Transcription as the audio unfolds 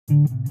We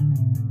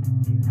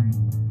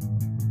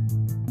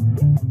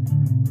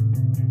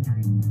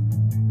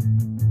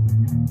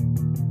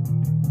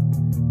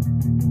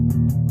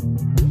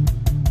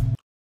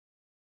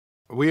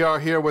are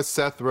here with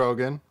Seth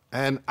Rogen,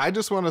 and I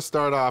just want to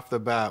start off the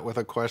bat with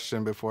a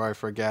question before I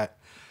forget.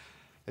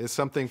 It's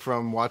something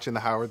from watching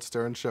the Howard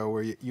Stern show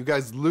where you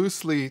guys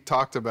loosely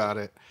talked about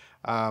it,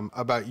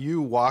 about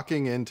you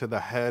walking into the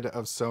head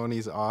of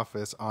Sony's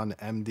office on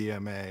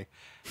MDMA,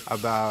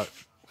 about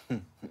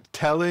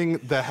telling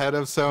the head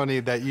of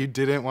Sony that you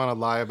didn't want to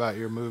lie about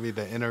your movie,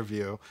 The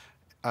Interview,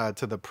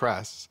 to the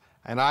press.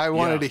 And I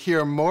wanted to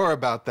hear more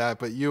about that,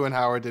 but you and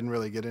Howard didn't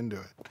really get into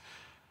it.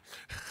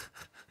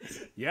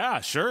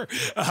 Yeah, sure.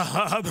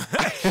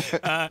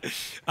 I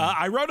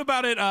wrote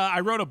about it.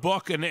 I wrote a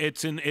book, and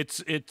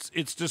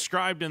it's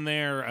described in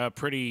there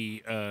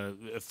pretty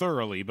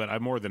thoroughly. But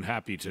I'm more than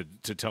happy to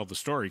tell the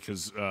story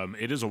because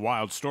it is a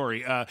wild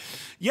story.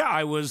 Yeah,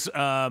 I was.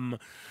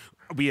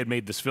 We had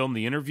made this film,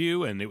 The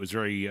Interview, and it was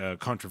very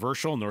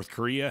controversial. North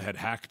Korea had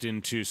hacked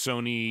into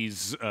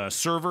Sony's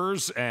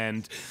servers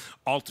and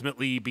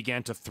ultimately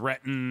began to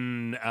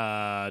threaten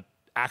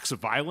acts of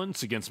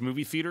violence against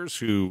movie theaters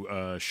who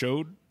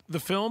showed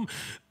the film,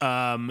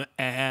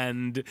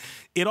 and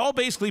it all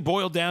basically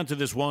boiled down to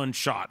this one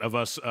shot of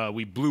us.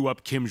 We blew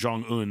up Kim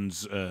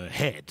Jong-un's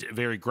head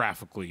very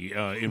graphically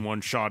in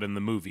one shot in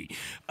the movie,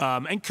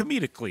 and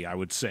comedically, I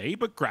would say,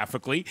 but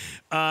graphically,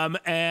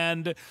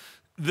 and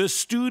the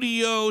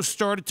studio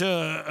started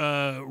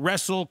to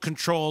wrestle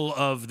control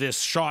of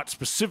this shot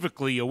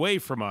specifically away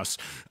from us.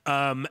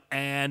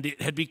 And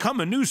it had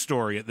become a news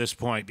story at this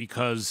point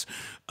because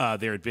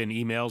there had been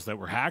emails that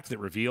were hacked that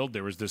revealed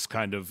there was this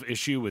kind of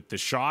issue with the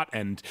shot.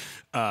 And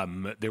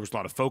there was a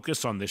lot of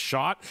focus on this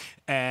shot.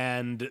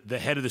 And the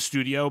head of the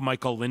studio,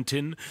 Michael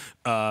Linton,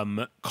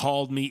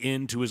 called me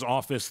into his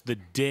office the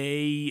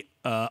day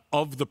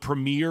of the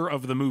premiere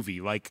of the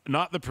movie. Like,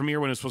 not the premiere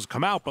when it's supposed to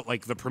come out, but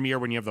like the premiere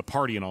when you have the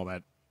party and all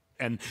that.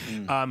 And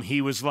he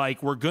was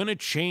like, we're going to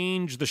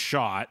change the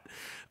shot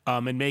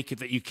and make it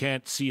that you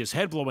can't see his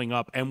head blowing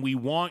up. And we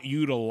want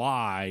you to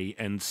lie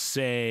and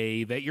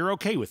say that you're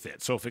okay with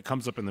it. So if it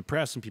comes up in the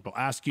press and people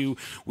ask you,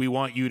 we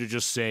want you to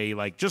just say,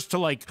 like, just to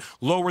like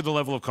lower the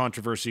level of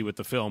controversy with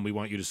the film, we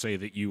want you to say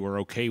that you are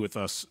okay with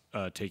us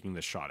taking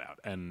this shot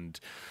out. And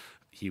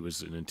he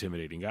was an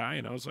intimidating guy,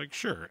 and I was like,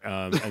 sure.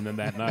 And then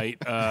that night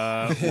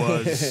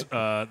was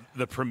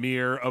the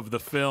premiere of the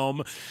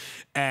film,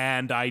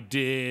 and I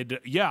did,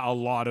 a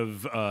lot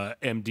of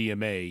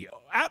MDMA.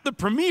 At the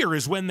premiere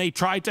is when they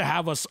tried to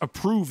have us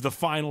approve the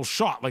final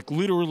shot. Like,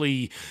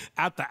 literally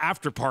at the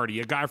after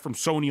party, a guy from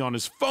Sony on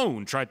his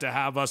phone tried to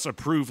have us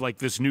approve like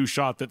this new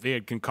shot that they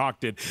had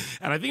concocted.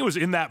 And I think it was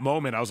in that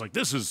moment I was like,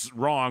 this is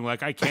wrong.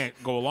 Like, I can't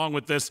go along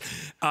with this.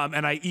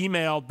 And I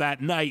emailed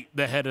that night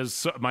the head of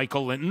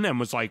Michael Linton and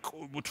was like,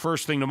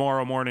 first thing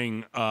tomorrow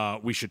morning,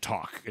 we should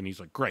talk. And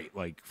he's like, great,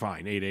 like,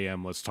 fine, 8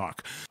 a.m., let's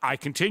talk. I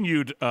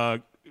continued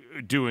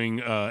doing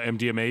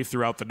MDMA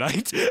throughout the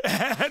night.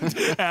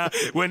 And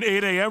when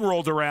 8 a.m.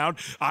 rolled around,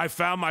 I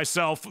found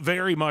myself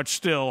very much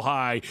still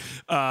high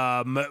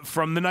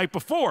from the night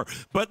before.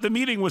 But the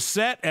meeting was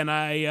set, and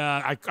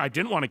I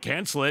didn't want to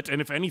cancel it.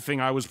 And if anything,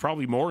 I was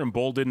probably more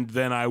emboldened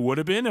than I would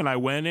have been. And I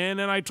went in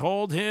and I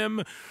told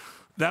him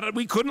that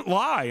we couldn't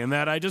lie, and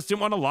that I just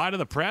didn't want to lie to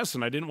the press,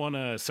 and I didn't want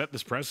to set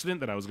this precedent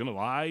that I was going to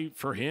lie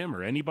for him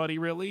or anybody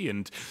really,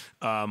 and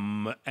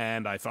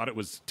I thought it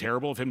was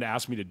terrible of him to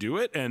ask me to do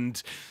it,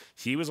 and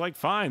he was like,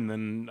 "Fine,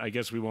 then I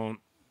guess we won't.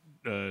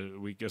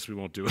 We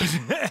won't do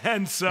it."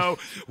 And so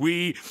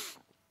it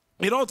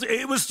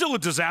was still a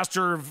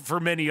disaster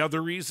for many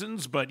other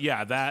reasons, but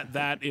yeah,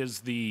 that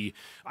is the,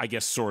 I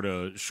guess, sort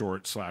of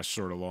short /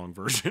 sort of long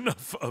version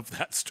of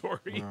that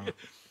story.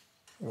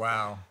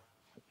 Wow.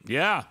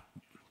 Yeah,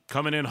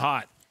 coming in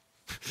hot.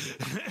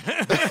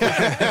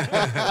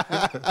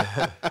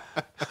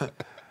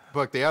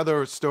 Book. The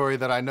other story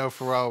that I know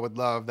Pharrell would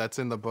love that's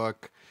in the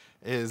book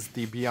is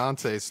the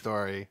Beyonce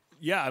story.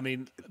 Yeah, I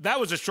mean, that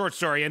was a short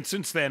story, and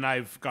since then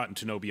I've gotten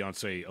to know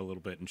Beyonce a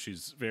little bit, and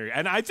she's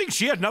and I think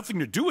she had nothing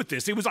to do with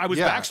this. I was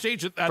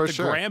backstage at the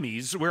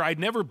Grammys, where I'd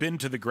never been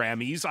to the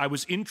Grammys. I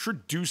was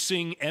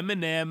introducing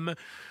Eminem,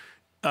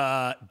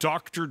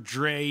 Dr.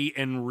 Dre,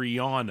 and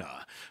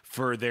Rihanna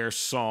for their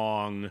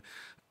song.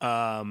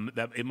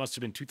 That it must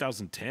have been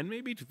 2010,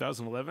 maybe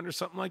 2011 or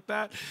something like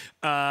that.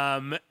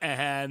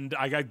 And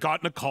I got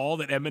gotten a call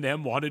that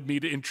Eminem wanted me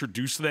to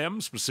introduce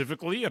them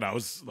specifically, and I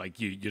was like,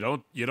 you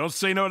don't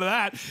say no to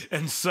that.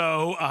 And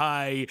so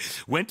I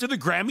went to the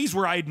Grammys,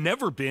 where I'd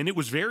never been. It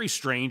was very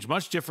strange,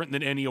 much different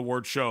than any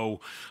award show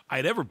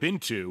I'd ever been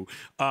to.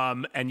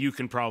 And you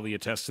can probably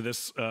attest to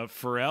this,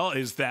 Pharrell,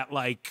 is that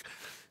like,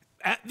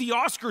 at the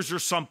Oscars or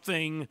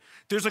something,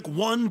 there's like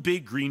one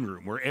big green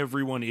room where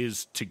everyone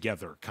is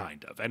together,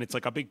 kind of. And it's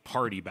like a big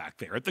party back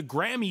there. At the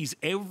Grammys,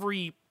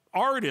 every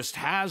artist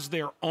has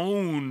their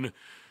own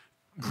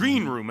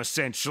green room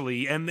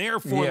essentially, and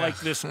therefore like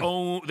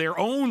their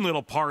own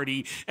little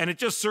party. And it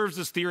just serves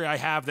this theory I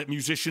have that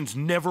musicians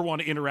never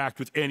want to interact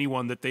with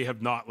anyone that they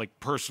have not like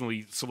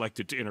personally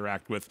selected to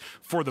interact with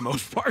for the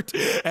most part.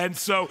 And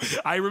so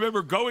I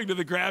remember going to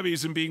the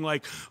Grammys and being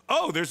like,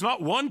 oh, there's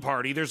not one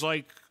party, there's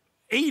like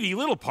 80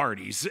 little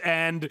parties,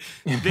 and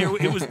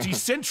it was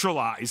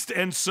decentralized.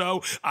 And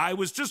so I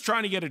was just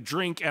trying to get a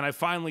drink, and I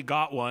finally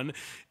got one.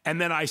 And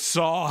then I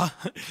stole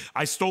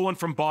one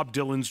from Bob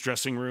Dylan's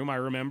dressing room, I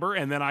remember.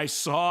 And then I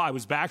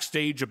was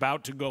backstage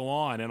about to go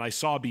on, and I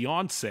saw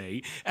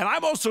Beyonce. And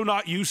I'm also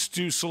not used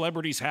to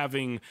celebrities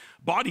having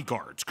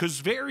bodyguards, because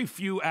very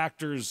few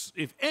actors,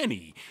 if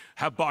any,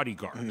 have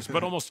bodyguards.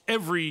 But almost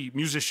every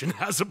musician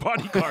has a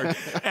bodyguard.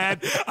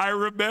 And I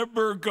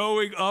remember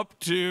going up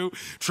to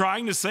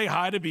trying to say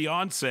hi to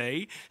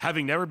Beyonce,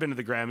 having never been to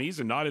the Grammys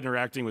and not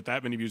interacting with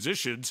that many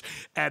musicians.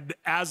 And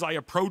as I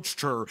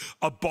approached her,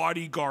 a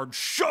bodyguard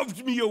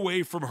shoved me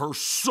away from her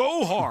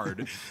so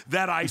hard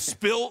that I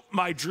spilt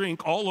my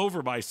drink all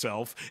over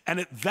myself. And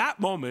at that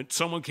moment,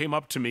 someone came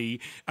up to me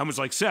and was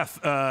like, Seth,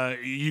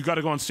 you got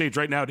to go on stage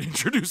right now to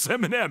introduce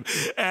Eminem.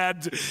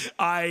 And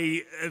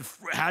I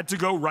had to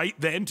go right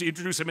then to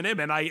introduce Eminem.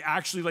 And I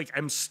actually like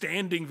am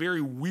standing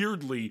very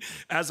weirdly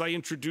as I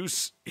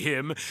introduce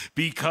him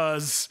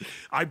because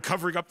I'm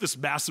covering up this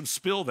massive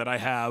spill that I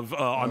have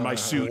on my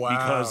suit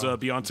because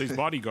Beyonce's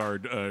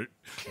bodyguard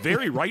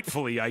very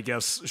rightfully, I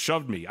guess,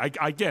 shoved me.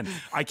 I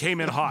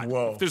came in hot.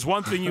 Whoa. If there's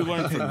one thing you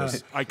learn from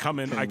this, I come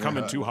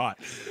in too hot.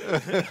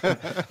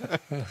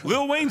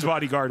 Lil Wayne's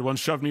bodyguard once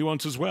shoved me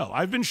once as well.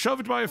 I've been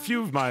shoved by a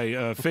few of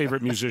my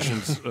favorite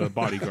musicians'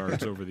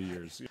 bodyguards over the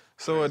years.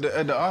 So at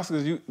the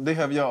Oscars, they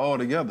have y'all all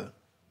together.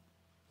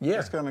 Yeah.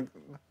 It's kind of.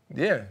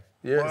 Yeah.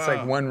 Wow. It's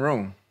like one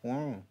room.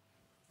 Wow.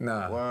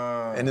 Nah.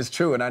 Wow. And it's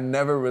true. And I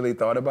never really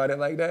thought about it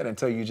like that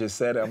until you just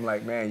said it. I'm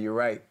like, man, you're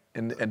right.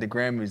 And at the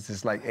Grammys,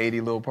 it's like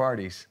 80 little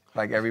parties.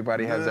 Like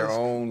everybody has their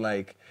own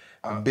like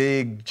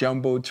big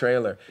jumbo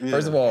trailer. Yeah.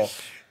 First of all,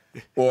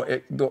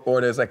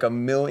 or there's like a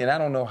million. I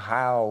don't know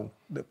how.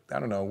 I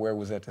don't know where it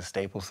was at the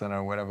Staples Center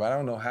or whatever. I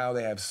don't know how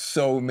they have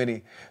so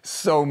many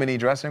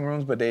dressing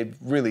rooms, but they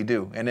really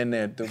do. And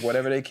then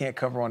whatever they can't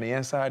cover on the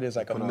inside, there's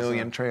like a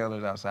million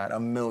trailers outside. A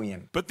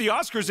million. But the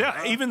Oscars,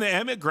 yeah, even the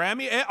Emmett,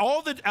 Grammy,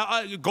 all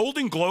the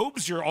Golden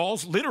Globes, you're all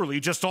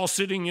literally just all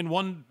sitting in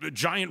one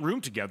giant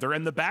room together,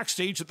 and the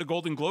backstage at the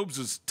Golden Globes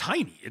is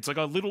tiny. It's like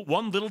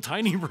one little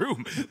tiny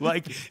room.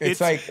 Like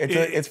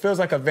it feels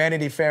like a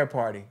Vanity Fair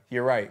party.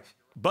 You're right.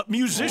 But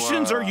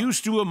musicians are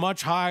used to a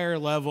much higher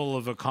level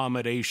of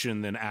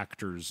accommodation than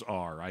actors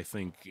are, I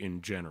think,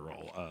 in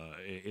general,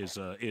 is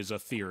a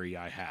theory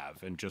I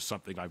have, and just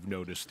something I've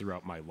noticed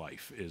throughout my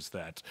life, is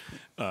that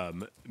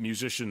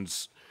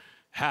musicians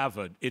have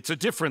it's a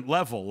different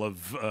level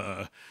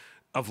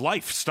of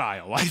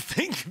lifestyle, I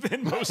think,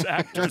 than most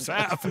actors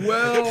have.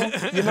 Well,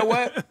 you know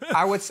what?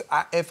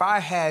 If I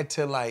had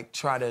to like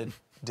try to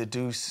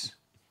deduce,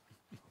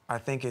 I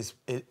think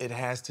it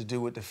has to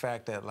do with the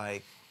fact that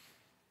like,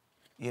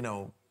 you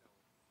know,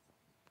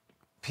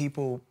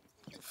 people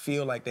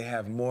feel like they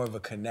have more of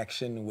a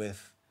connection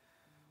with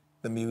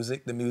the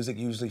music. The music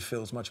usually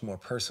feels much more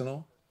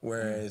personal,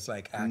 whereas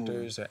like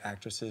actors or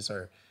actresses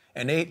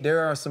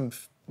there are some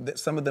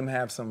of them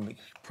have some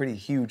pretty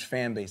huge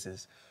fan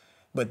bases,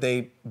 but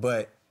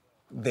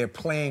they're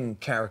playing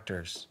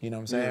characters. You know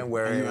what I'm saying? Yeah,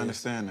 where you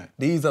understand that.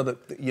 These are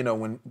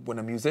when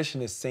a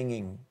musician is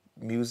singing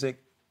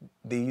music,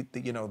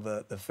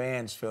 the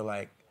fans feel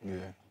like,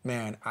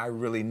 man, I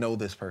really know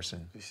this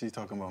person. She's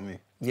talking about me.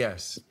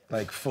 Yes,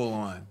 like full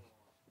on.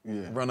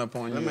 Yeah. Run up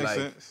on you. That makes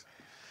sense.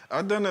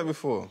 I've done that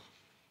before.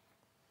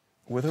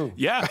 With who?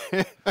 Yeah.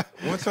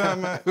 One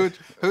time,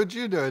 who'd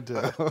you do it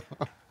to?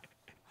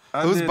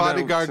 Whose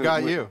bodyguard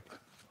got you?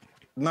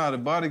 Nah, the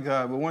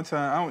bodyguard. But one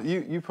time,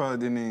 you probably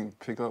didn't even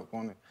pick up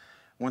on it.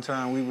 One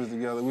time we was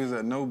together. We was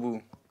at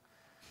Nobu,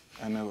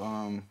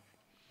 and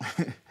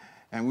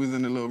and we was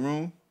in the little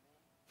room,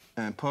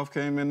 and Puff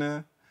came in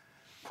there.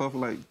 Puff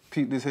like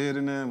peeped his head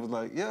in there and was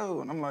like,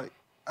 yo, and I'm like,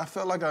 I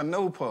felt like I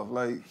know Puff,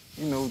 like,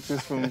 you know,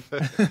 just from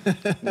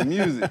the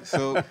music.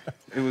 So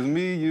it was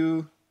me,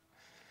 you,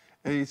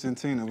 H, and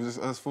Tina. It was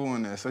just us four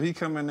in there. So he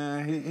come in there,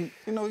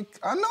 I know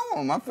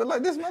him. I feel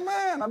like this is my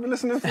man. I've been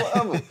listening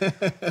forever.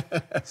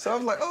 So I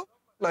was like, oh,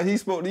 like he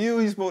spoke to you,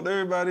 he spoke to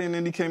everybody, and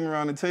then he came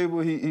around the table,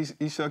 he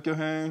shook your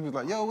hand, he was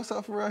like, yo, what's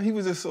up, Pharrell? He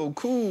was just so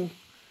cool.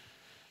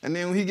 And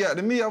then when he got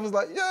to me, I was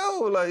like,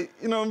 yo, like,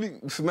 you know, me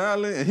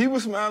smiling, and he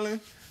was smiling.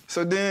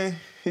 So then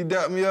he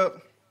dapped me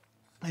up.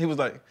 He was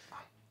like,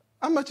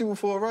 I met you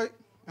before, right?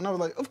 And I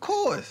was like, of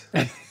course.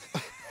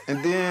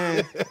 And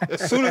then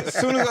as soon as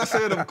I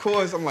said of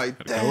course, I'm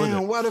like,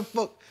 damn, why the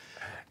fuck?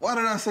 Why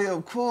did I say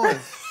of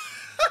course?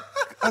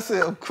 I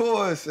said of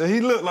course. And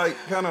he looked like,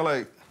 kind of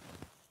like,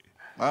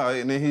 all right.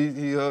 And then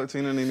he hugged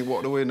Tina and then he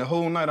walked away. And the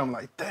whole night I'm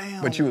like,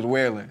 damn. But you was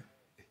wailing.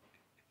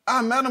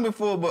 I met him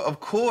before, but of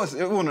course,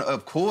 it wasn't an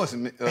of course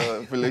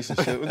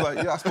relationship. It was like,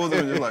 yeah, I suppose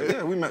it was like,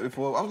 yeah, we met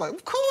before. I was like,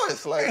 of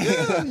course, like,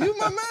 yeah, you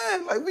my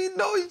man. Like, we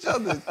know each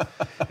other.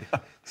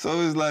 So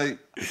it's like,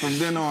 from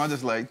then on, I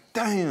just like,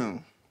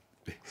 damn.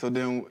 So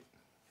then,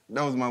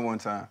 that was my one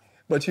time.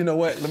 But you know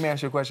what? Let me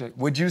ask you a question.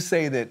 Would you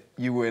say that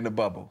you were in the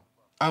bubble?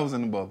 I was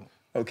in the bubble.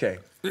 Okay.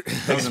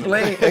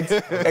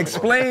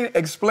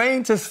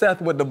 Explain to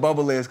Seth what the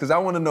bubble is, because I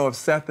want to know if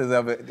Seth has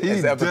ever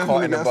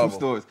caught in the bubble. Some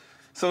stories.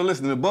 So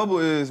listen, the bubble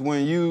is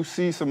when you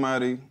see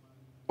somebody,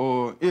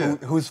 or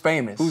who's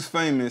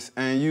famous,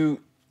 and you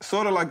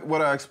sort of like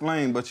what I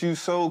explained, but you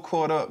so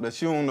caught up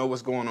that you don't know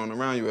what's going on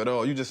around you at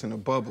all. You just in a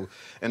bubble,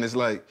 and it's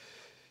like.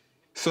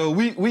 So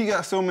we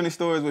got so many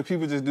stories where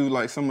people just do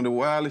like some of the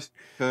wildest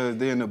because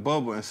they're in the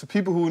bubble, and so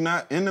people who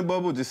not in the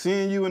bubble, just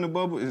seeing you in the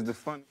bubble is the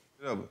funniest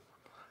ever.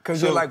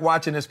 Because you're like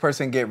watching this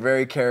person get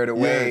very carried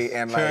away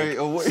and like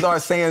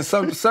start saying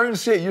some certain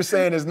shit you're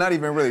saying is not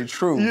even really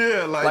true.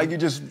 Yeah, like you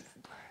just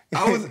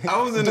I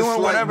was in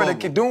doing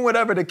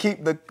whatever to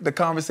keep the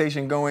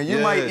conversation going. You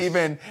might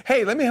even,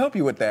 hey, let me help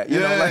you with that. You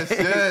know, like,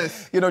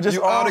 yes. You know, just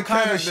all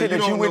kinds of shit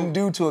that you wouldn't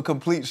do to a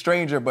complete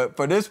stranger, but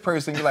for this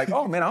person, you're like,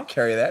 oh man, I'll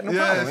carry that, no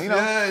problem. You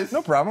know,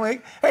 no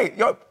problem.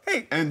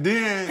 Hey, and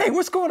then hey,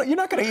 what's going on? You're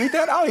not gonna eat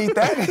that? I'll eat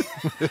that.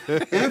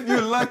 if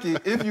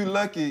you're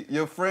lucky,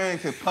 your friend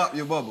could pop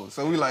your bubble.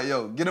 So we like,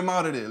 yo, get him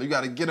out of there. You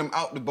gotta get him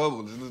out the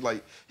bubble. It's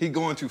like he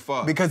going too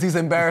far. Because he's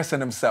embarrassing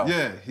himself.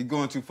 Yeah, he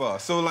going too far.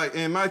 So like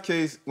in my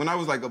case, when I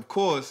was like, of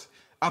course,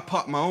 I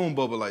popped my own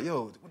bubble. Like,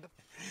 yo, what the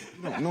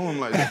you don't know him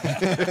like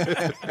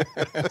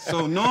that.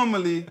 So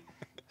normally,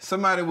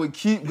 somebody would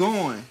keep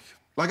going.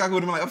 Like I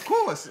would have been like, of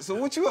course. So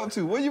what you up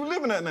to? Where you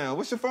living at now?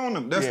 What's your phone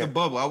number? That's the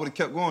bubble. I would have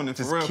kept going. And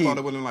Pharrell probably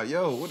would have been like,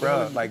 yo, what the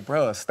hell? Like,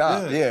 bro,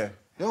 stop. Yeah.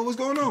 Yo, what's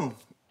going on?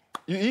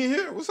 You eating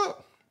here? What's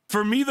up?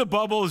 For me, the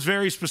bubble is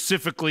very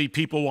specifically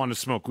people want to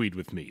smoke weed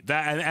with me.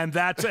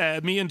 That's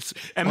me and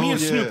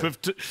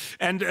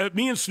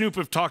Snoop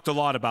have talked a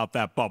lot about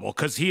that bubble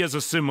because he has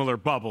a similar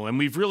bubble, and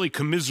we've really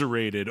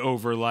commiserated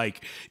over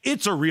like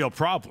it's a real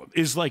problem.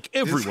 Is like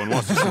everyone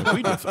wants to smoke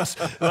weed with us.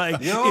 Like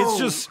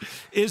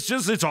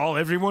it's all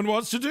everyone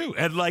wants to do,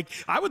 and like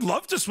I would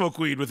love to smoke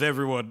weed with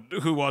everyone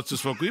who wants to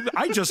smoke weed, but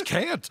I just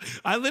can't.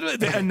 I literally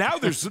and now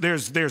there's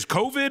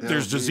COVID,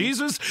 there's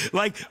diseases.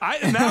 Like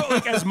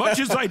as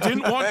much as I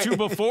didn't want to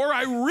before,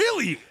 I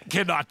really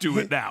cannot do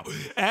it now.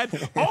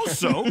 And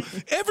also,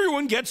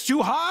 everyone gets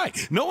too high.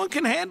 No one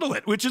can handle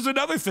it, which is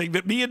another thing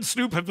that me and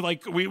Snoop have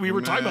like, we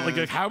were talking about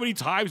like how many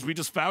times we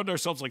just found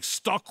ourselves like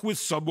stuck with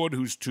someone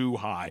who's too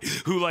high,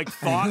 who like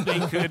thought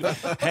they could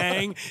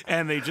hang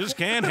and they just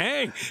can't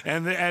hang.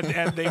 And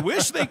they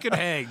wish they could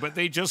hang, but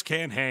they just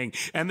can't hang.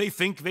 And they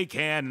think they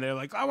can. And they're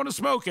like, I want to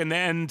smoke. And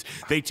then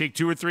they take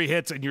 2 or 3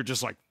 hits and you're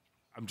just like,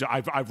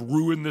 I've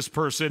ruined this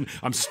person.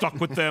 I'm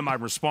stuck with them.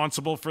 I'm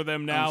responsible for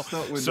them now.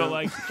 So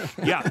like,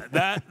 yeah,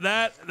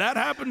 that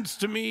happens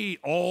to me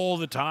all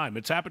the time.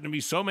 It's happened to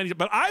me so many.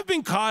 But I've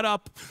been caught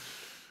up.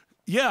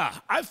 Yeah,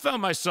 I've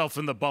found myself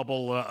in the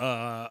bubble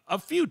a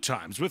few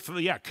times with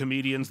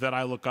comedians that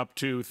I look up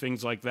to,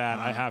 things like that.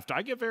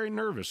 I get very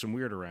nervous and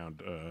weird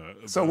around.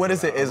 So what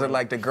is it? Is it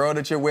like the girl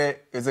that you're with?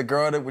 Is the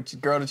girl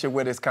that you're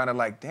with is kind of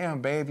like,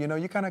 damn, babe, you know,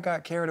 you kind of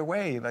got carried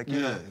away, like you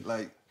know.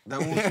 Like. That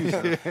won't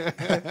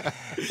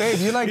you, babe,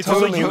 you like it's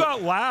totally. Like you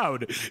got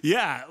loud.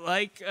 Yeah,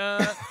 like.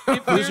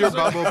 Who's your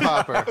bubble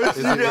popper? Is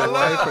it your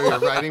wife or your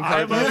writing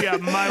partner?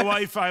 My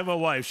wife. I have a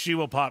wife. She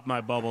will pop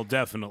my bubble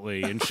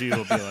definitely, and she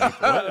will be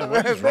like,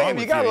 "What is wrong with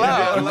you?" You got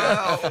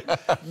loud.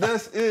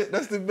 That's it.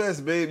 That's the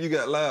best, babe. You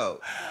got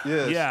loud.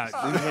 Yes.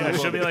 Yeah.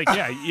 She'll be like,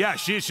 yeah.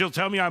 She'll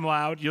tell me I'm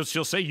loud.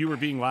 She'll say you were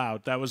being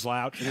loud. That was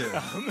loud.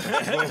 Yeah.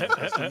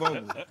 That's the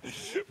bubble.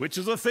 Which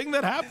is a thing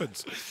that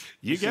happens.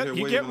 You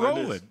get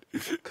rolling.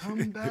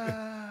 Come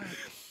back.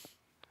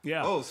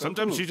 Yeah. Oh,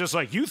 sometimes she's just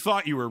like, you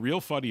thought you were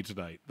real funny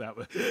tonight. That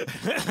was.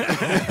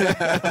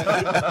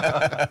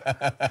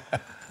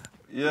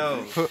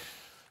 Yo.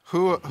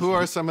 Who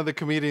are some of the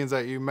comedians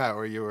that you met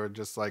where you were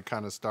just like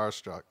kind of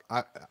starstruck?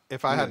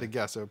 If I had to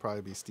guess, it would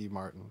probably be Steve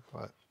Martin.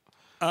 But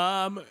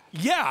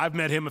yeah, I've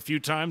met him a few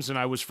times, and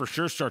I was for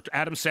sure starstruck.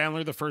 Adam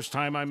Sandler the first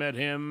time I met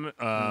him.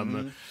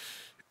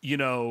 You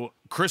know,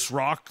 Chris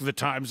Rock, the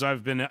times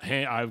I've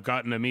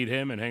gotten to meet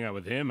him and hang out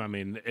with him. I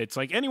mean, it's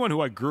like anyone who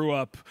I grew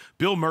up.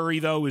 Bill Murray,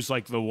 though, is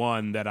like the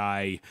one that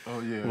I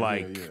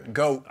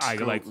Goat. I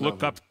like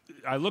look up.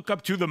 I look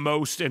up to the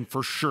most, and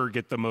for sure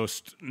get the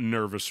most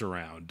nervous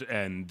around.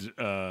 And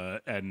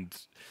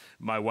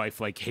my wife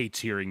like hates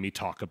hearing me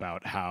talk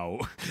about how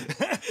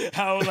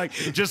like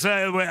just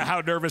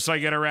how nervous I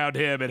get around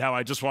him, and how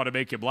I just want to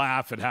make him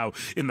laugh, and how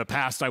in the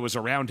past I was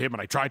around him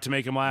and I tried to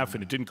make him laugh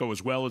and it didn't go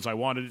as well as I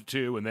wanted it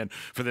to, and then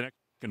for the next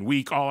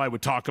week all I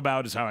would talk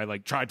about is how I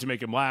like tried to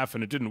make him laugh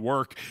and it didn't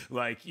work.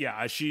 Like,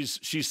 yeah, she's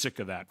sick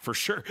of that for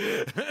sure.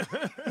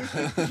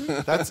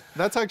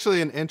 That's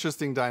actually an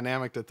interesting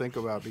dynamic to think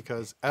about,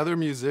 because other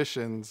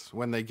musicians,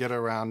 when they get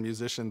around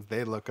musicians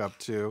they look up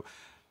to,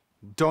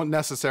 don't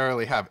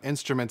necessarily have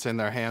instruments in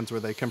their hands where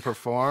they can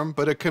perform,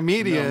 but a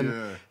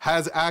comedian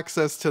has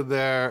access to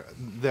their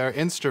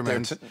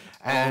instruments,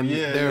 and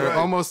they're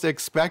almost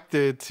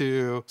expected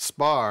to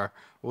spar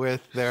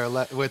with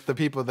the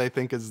people they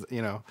think is,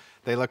 you know,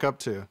 they look up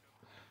to.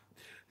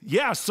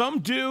 Yeah, some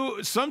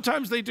do.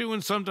 Sometimes they do,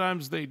 and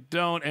sometimes they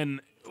don't. And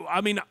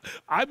I mean,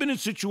 I've been in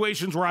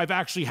situations where I've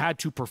actually had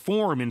to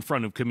perform in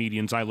front of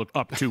comedians I look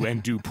up to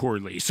and do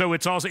poorly. So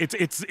it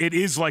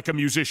is like a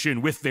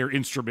musician with their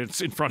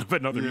instruments in front of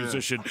another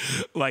musician,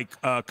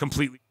 like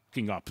completely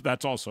f***ing up.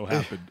 That's also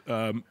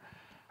happened.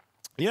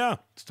 Yeah,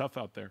 it's tough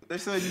out there. They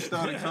say you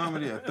started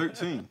comedy at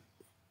 13.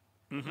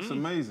 That's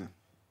amazing.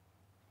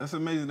 That's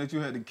amazing that you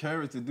had the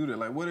courage to do that.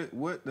 Like,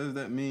 what does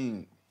that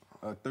mean?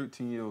 A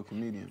 13-year-old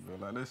comedian, bro.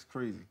 Like, that's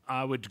crazy.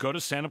 I would go to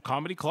stand-up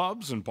comedy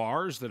clubs and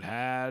bars that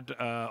had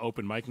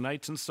open mic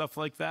nights and stuff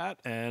like that.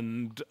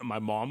 And my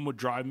mom would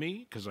drive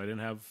me because I didn't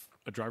have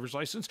a driver's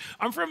license.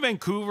 I'm from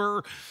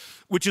Vancouver,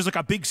 which is like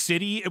a big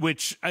city,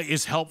 which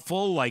is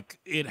helpful. Like,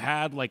 it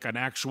had like an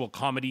actual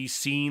comedy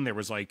scene. There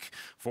was like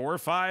 4 or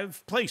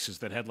 5 places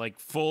that had like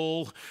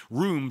full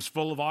rooms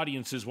full of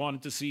audiences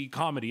wanted to see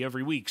comedy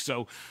every week.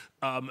 So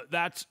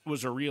that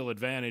was a real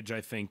advantage,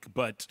 I think.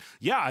 But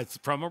yeah, it's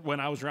from when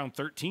I was around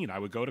 13, I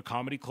would go to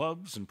comedy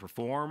clubs and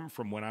perform.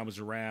 From when I was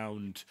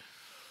around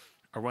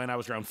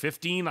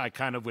 15, I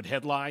kind of would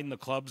headline the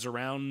clubs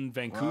around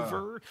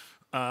Vancouver.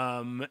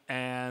 Wow.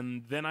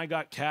 And then I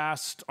got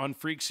cast on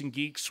Freaks and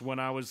Geeks when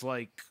I was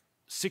like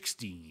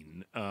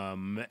 16.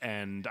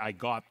 And I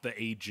got the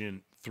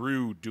agent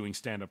through doing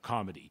stand-up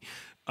comedy.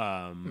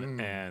 But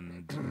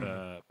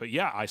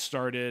yeah, I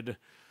started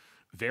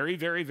very,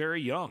 very, very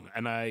young.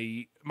 And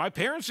my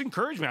parents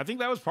encouraged me. I think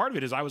that was part of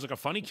it, is I was like a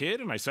funny kid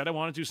and I said I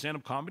wanted to do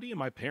stand-up comedy, and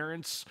my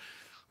parents,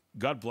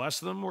 God bless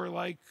them, were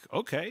like,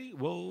 okay,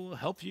 we'll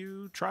help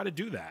you try to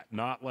do that.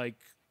 Not like,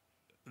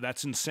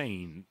 that's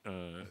insane.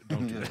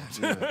 Don't do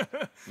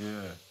that.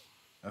 Yeah.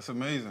 That's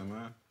amazing,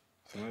 man.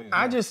 It's amazing.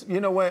 I just, you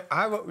know what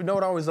I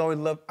always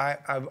loved.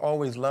 I've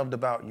always loved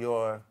about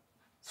your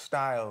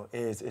style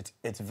is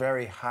it's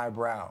very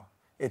highbrow.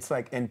 It's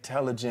like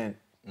intelligent,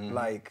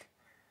 like,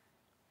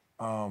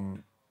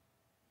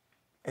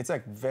 it's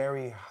like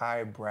very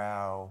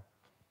highbrow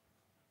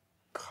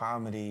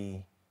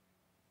comedy.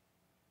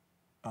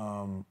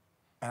 And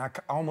I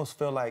almost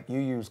feel like you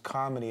use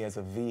comedy as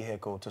a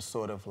vehicle to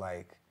sort of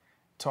like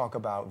talk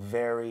about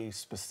very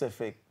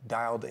specific,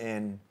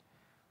 dialed-in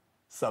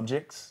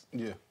subjects.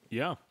 Yeah.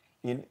 Yeah.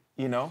 You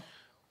know?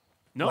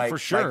 No, like, for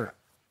sure. Like,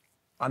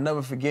 I'll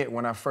never forget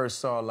when I first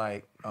saw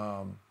like,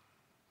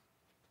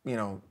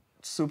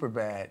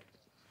 Superbad,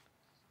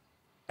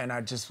 and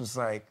I just was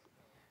like,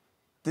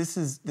 this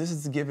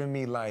is giving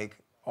me like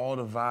all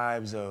the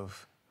vibes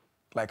of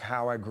like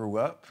how I grew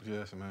up.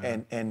 Yes,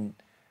 man. And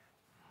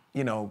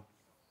you know,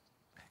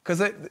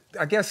 because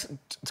I guess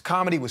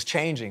comedy was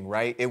changing,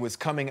 right? It was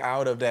coming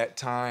out of that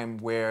time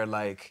where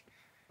like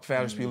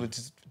Ferris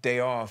Bueller's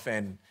Day Off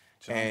and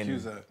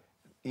Cusack.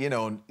 You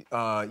know,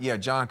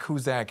 John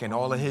Cusack and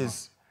all of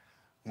his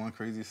One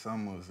Crazy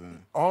Summers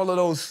and all of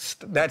those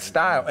that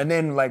style. And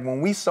then like when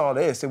we saw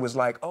this, it was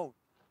like, oh,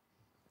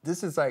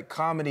 this is like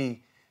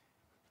comedy.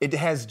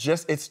 It's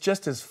just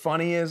as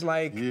funny as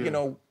like,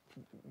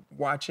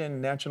 watching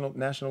National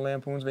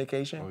Lampoon's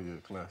Vacation. Oh yeah,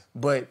 class.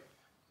 But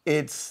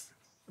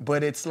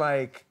it's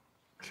like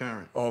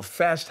Karen. Or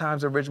Fast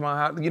Times at Ridgemont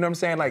High. You know what I'm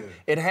saying? Like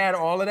it had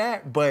all of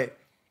that, but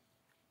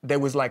there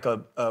was like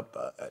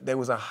there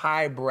was a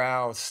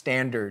highbrow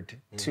standard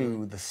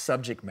to the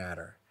subject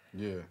matter.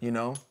 Yeah. You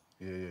know?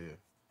 Yeah.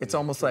 It's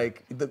almost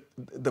like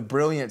the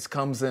brilliance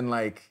comes in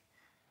like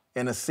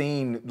in a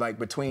scene like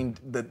between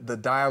the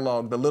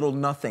dialogue, the little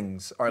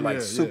nothings are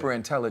like super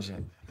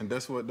intelligent. And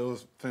that's what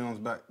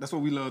that's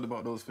what we loved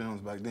about those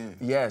films back then.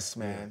 Yes,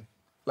 man. Yeah.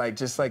 Like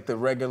just like the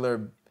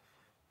regular,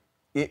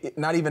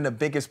 not even the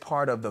biggest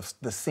part of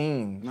the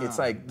scene. Nah, it's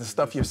like the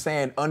stuff you're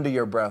saying under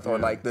your breath, or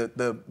like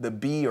the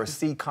B or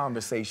C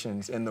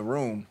conversations in the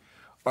room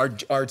are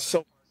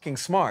so fucking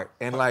smart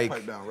and like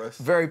pipe down, Russ.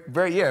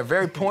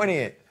 very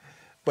poignant.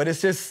 But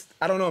it's just,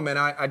 I don't know, man.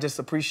 I just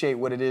appreciate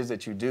what it is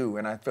that you do,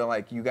 and I feel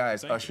like you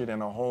guys ushered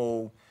in a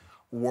whole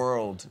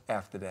world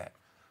after that.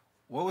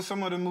 What were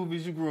some of the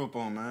movies you grew up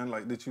on, man?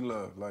 Like that you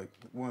love, like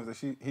ones that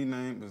he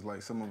named was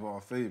like some of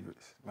our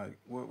favorites. Like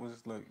what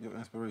was like your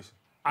inspiration?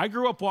 I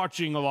grew up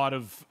watching a lot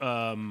of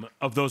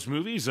those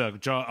movies,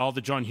 all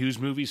the John Hughes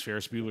movies,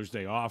 Ferris Bueller's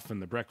Day Off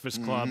and The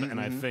Breakfast Club, and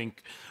I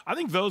think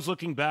those,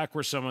 looking back,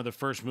 were some of the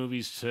first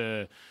movies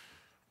to.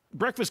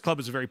 Breakfast Club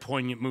is a very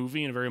poignant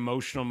movie and a very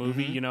emotional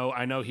movie. You know,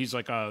 I know he's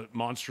like a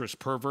monstrous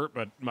pervert,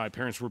 but my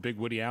parents were big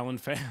Woody Allen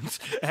fans,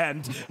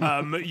 and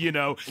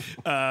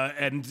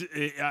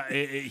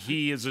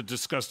he is a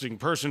disgusting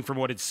person from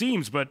what it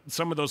seems. But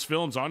some of those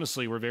films,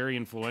 honestly, were very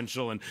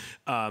influential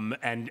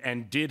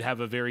and did have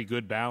a very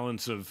good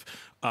balance of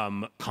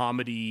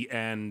comedy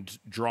and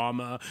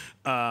drama,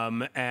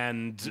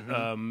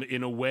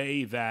 in a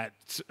way that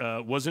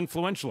was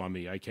influential on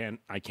me. I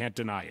can't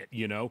deny it,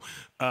 you know.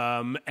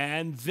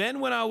 And then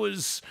when I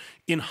was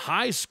in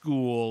high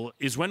school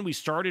is when we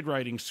started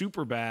writing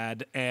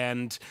Superbad,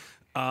 and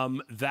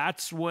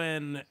that's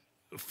when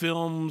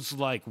films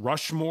like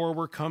Rushmore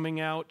were coming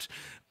out,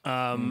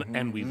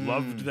 and we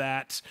loved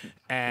that,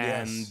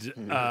 and.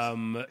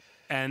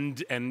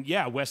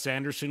 yeah, Wes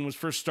Anderson was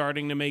first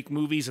starting to make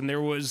movies, and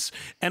there was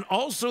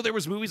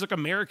movies like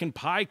American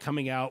Pie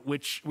coming out,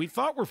 which we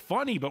thought were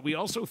funny, but we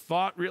also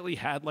thought really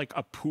had like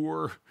a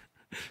poor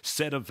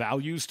set of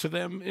values to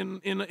them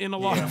in a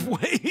lot of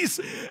ways.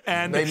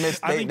 And I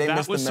think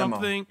that was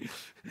something.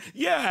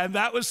 Yeah, and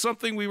that was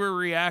something we were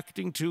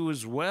reacting to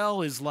as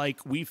well. Is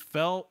like we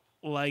felt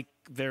like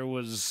there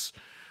was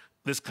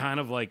this kind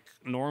of like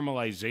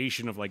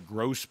normalization of like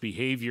gross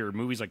behavior.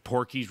 Movies like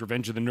Porky's,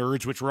 Revenge of the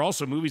Nerds, which were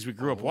also movies we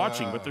grew up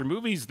watching, but they're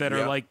movies that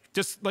are like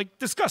just like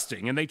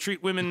disgusting, and they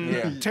treat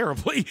women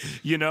terribly,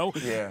 you know?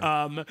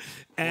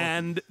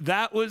 And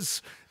that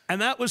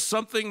was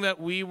something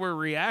that we were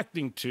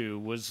reacting to,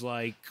 was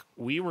like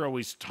we were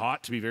always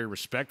taught to be very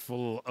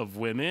respectful of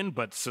women,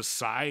 but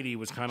society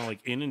was kind of like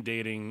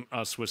inundating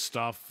us with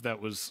stuff that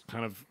was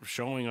kind of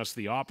showing us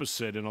the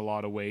opposite in a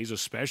lot of ways,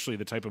 especially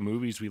the type of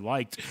movies we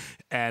liked.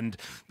 And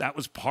that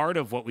was part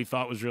of what we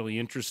thought was really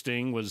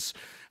interesting, was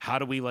how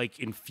do we like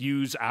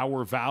infuse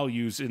our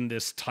values in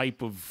this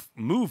type of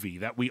movie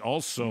that we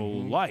also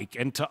like?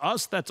 And to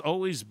us, that's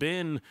always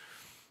been,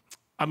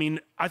 I mean,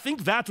 I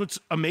think that's what's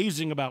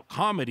amazing about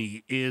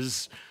comedy,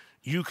 is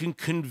you can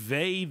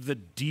convey the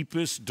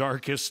deepest,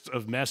 darkest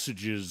of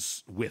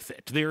messages with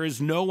it. There is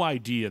no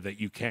idea that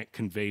you can't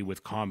convey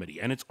with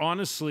comedy. And it's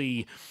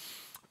honestly,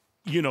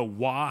 you know,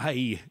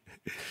 why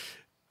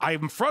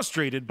I'm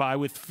frustrated by,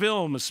 with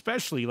film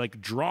especially, like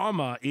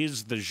drama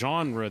is the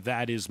genre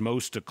that is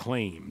most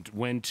acclaimed,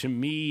 when to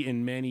me,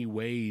 in many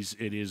ways,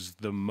 it is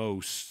the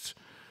most...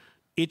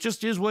 It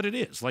just is what it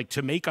is. Like,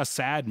 to make a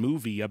sad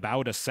movie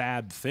about a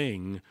sad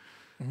thing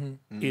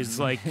is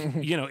like,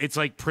 you know, it's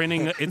like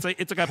printing. It's like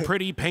a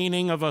pretty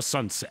painting of a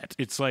sunset.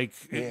 It's like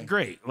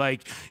great.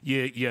 Like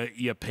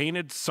you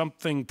painted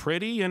something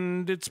pretty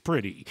and it's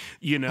pretty.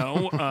 You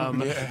know,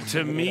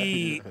 to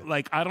me,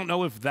 like I don't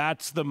know if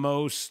that's the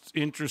most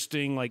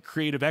interesting like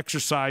creative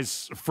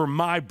exercise for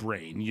my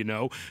brain. You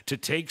know, to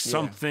take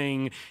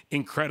something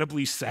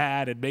incredibly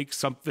sad and make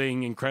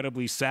something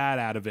incredibly sad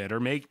out of it, or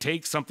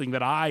take something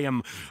that I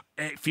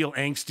feel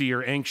angsty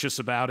or anxious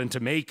about, and to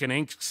make an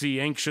angsty,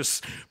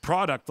 anxious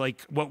product.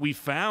 Like what we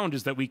found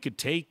is that we could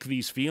take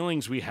these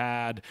feelings we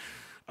had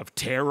of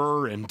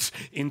terror and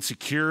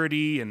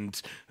insecurity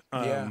and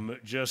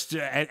just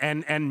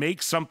and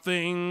make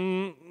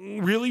something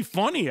really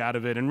funny out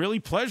of it and really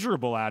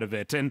pleasurable out of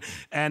it, and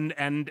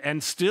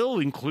still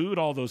include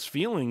all those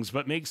feelings,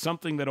 but make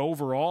something that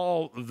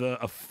overall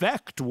the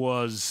effect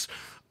was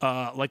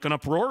like an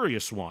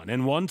uproarious one.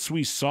 And once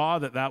we saw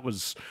that that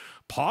was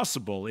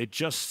possible, it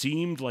just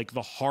seemed like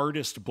the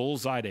hardest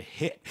bullseye to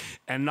hit.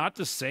 And not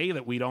to say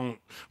that we don't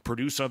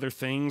produce other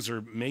things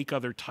or make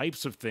other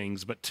types of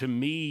things, but to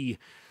me,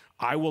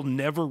 I will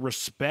never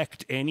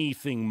respect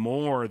anything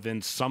more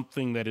than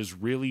something that is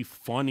really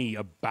funny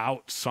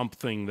about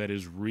something that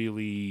is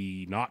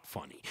really not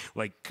funny.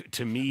 Like,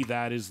 to me,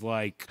 that is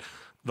like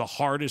the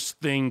hardest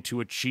thing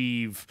to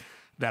achieve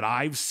that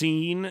I've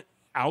seen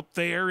out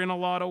there in a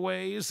lot of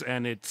ways,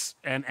 and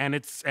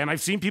I've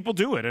seen people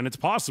do it, and it's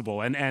possible,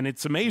 and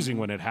it's amazing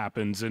when it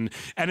happens, and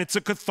it's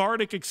a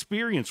cathartic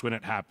experience when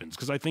it happens,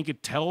 because I think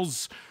it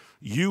tells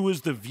you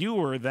as the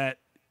viewer that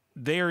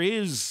there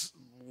is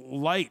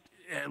light,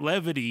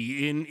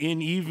 levity in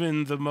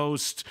even the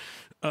most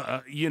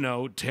you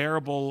know,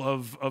 terrible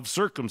of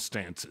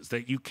circumstances,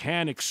 that you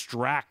can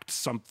extract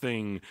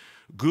something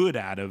good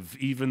out of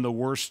even the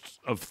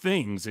worst of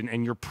things,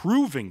 and you're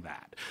proving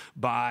that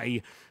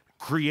by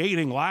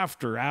creating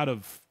laughter out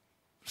of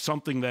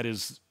something that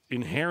is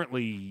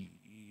inherently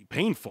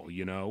painful,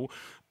 you know?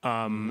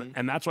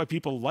 And that's why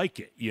people like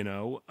it, you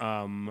know?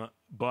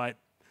 But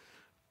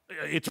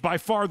it's by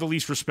far the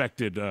least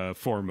respected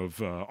form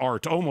of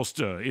art, almost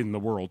in the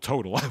world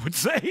total, I would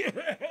say.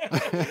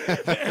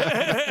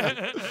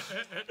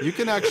 You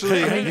can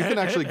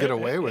actually get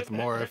away with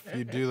more if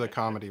you do the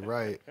comedy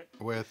right,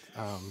 with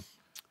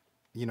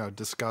you know,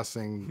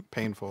 discussing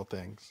painful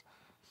things.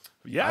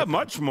 Yeah,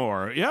 much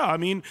more. Yeah, I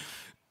mean,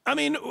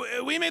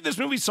 we made this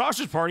movie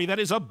Sausage Party that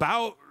is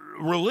about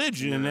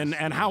religion,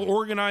 and how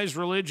organized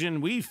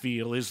religion we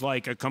feel is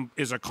like a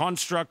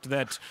construct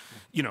that,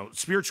 you know,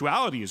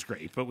 spirituality is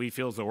great, but we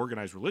feel that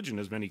organized religion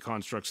has many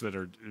constructs that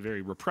are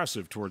very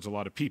repressive towards a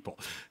lot of people.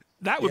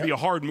 That would be a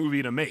hard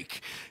movie to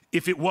make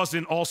if it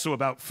wasn't also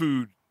about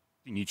food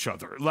each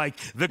other. Like,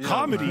 the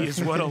comedy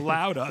is what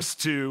allowed us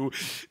to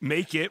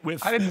make it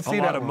with a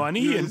lot of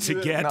money and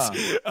to get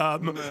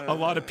a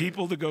lot of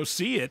people to go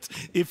see it.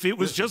 If it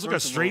was just like a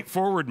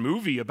straightforward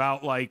movie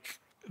about like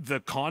the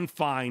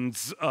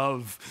confines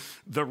of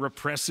the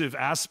repressive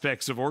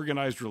aspects of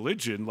organized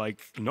religion,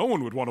 like no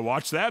one would want to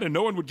watch that, and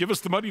no one would give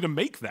us the money to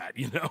make that,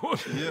 you know?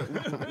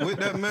 With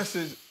that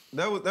message,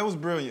 that was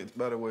brilliant,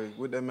 by the way,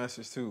 with that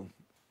message too.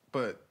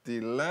 But the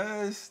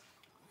last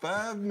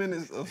 5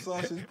 minutes of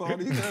Sausage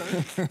Party,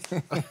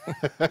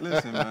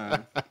 listen,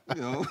 man,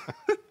 you know,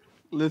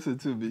 listen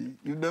to me.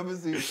 You never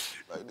seen it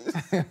like this.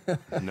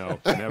 No,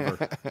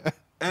 never.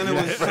 And it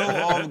was so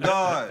off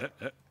guard.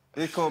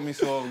 It caught me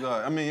so off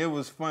guard. I mean, it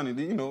was funny.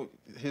 You know,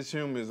 his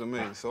humor is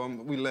amazing. So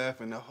we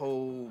laughing the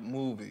whole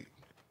movie.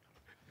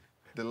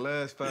 The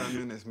last 5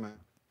 minutes, man,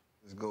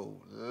 just go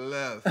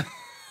left,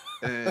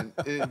 and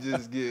it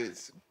just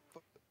gets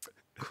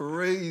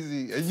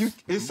crazy. And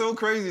it's so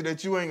crazy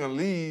that you ain't gonna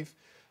leave.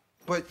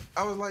 But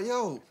I was like,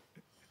 yo,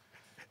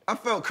 I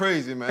felt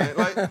crazy, man.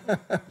 Like,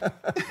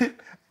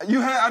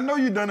 I know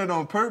you done it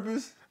on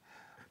purpose.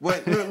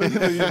 But look,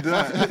 you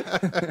done.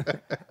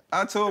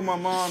 I told my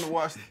mom to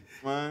watch,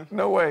 man.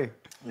 No way.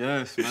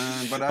 Yes,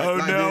 man. But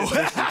no.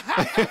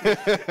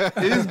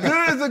 It's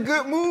good. It's a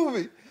good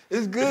movie.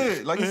 It's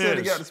good. Like you said,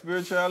 it got the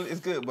spirituality.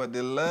 It's good. But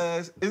the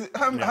last,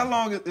 how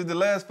long is the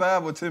last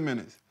 5 or 10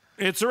 minutes?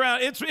 It's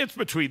around. It's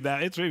between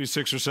that. It's maybe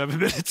 6 or 7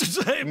 minutes.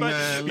 But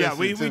Man, yeah,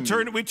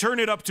 listen, we turn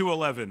it up to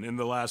 11 in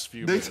the last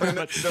few minutes. They turn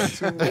it up to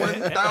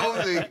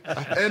 1,000,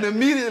 and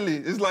immediately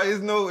it's like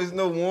it's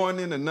no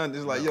warning or nothing.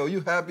 It's like, yo,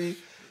 you happy?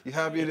 You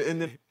happy?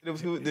 And then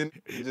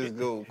it just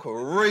go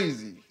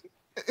crazy.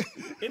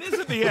 It is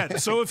at the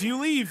end. So if you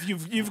leave,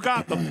 you've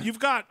got them. You've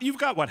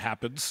got what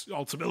happens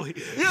ultimately.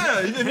 Yeah,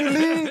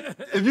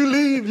 if you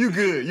leave, you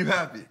good. You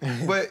happy.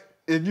 But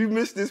if you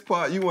miss this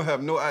part, you won't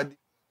have no idea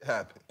what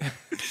happened.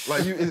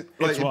 Like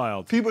it's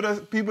wild. People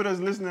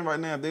that's listening right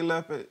now, if they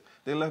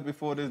left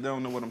before this, they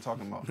don't know what I'm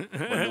talking about. But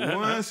the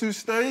ones who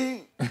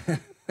stayed.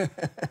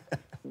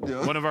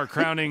 One of our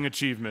crowning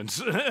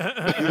achievements.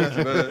 Yes,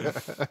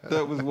 man.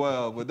 That was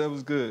wild, but that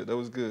was good. That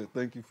was good.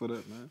 Thank you for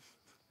that, man.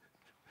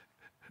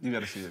 You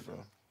got to see it, bro.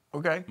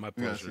 Okay. My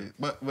You got to see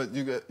pleasure. it. But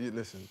you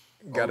listen.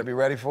 Got to be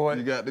ready for it.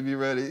 You got to be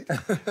ready.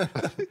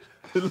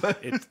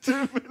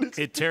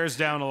 It tears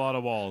down a lot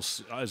of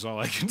walls, is all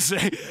I can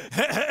say.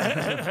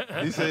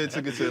 He said it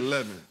took it to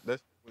 11.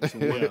 That's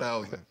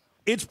 1,000.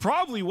 It's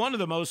probably one of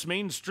the most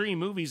mainstream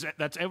movies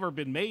that's ever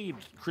been made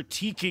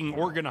critiquing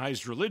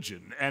organized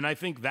religion. And I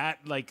think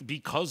that, like,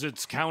 because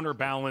it's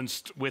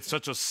counterbalanced with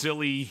such a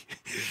silly,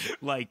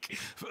 like,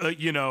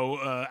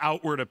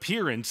 outward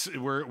appearance,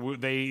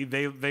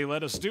 they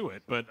let us do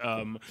it. But,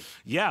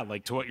 yeah,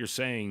 like, to what you're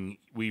saying,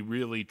 we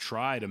really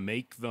try to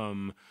make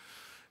them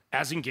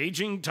as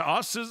engaging to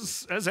us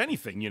as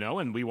anything,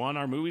 and we want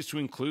our movies to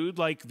include,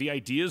 like, the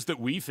ideas that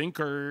we think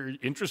are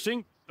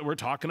interesting that we're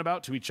talking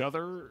about to each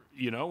other,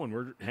 when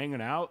we're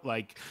hanging out,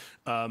 like,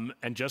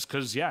 and just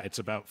because, it's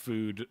about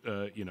food,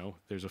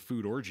 there's a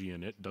food orgy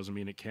in it, doesn't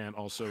mean it can't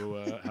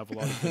also have a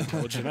lot of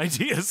intelligent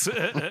ideas.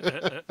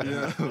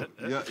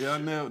 Yeah, I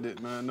nailed it,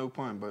 man. No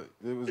pun, but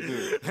it was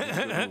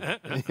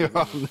good. You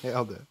all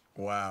nailed it.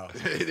 Wow.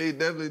 They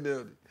definitely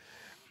nailed it.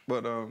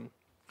 But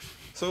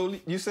so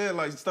you said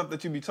like stuff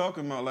that you be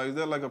talking about, like is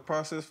that like a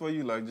process for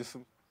you, like just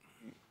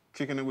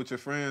kicking it with your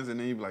friends, and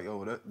then you be like,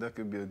 oh, that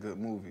could be a good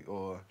movie,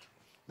 or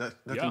that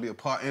could be a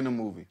part in a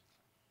movie.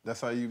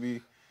 That's how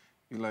you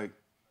like.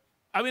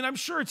 I mean, I'm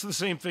sure it's the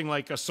same thing,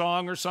 like a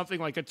song or something,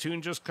 like a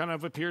tune just kind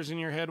of appears in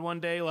your head one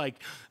day. Like,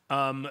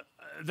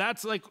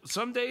 that's like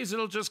some days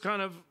it'll just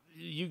kind of,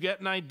 you get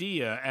an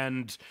idea,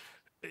 and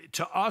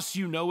to us,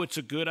 it's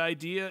a good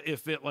idea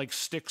if it like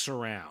sticks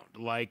around.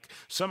 Like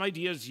some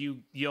ideas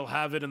you'll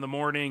have it in the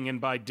morning,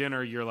 and by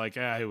dinner you're like,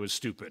 it was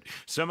stupid.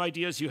 Some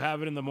ideas you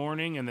have it in the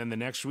morning, and then the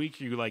next week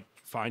you like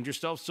find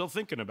yourself still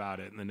thinking about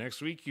it, and the next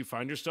week you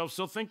find yourself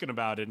still thinking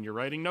about it, and you're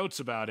writing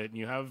notes about it, and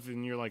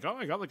you're like, oh,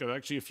 I got like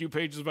actually a few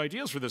pages of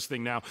ideas for this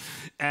thing now,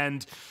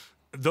 and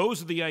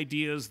those are the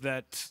ideas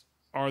that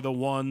are the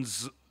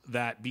ones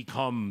that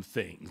become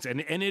things,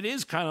 and it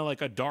is kind of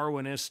like a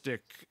Darwinistic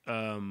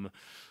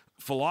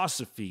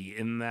philosophy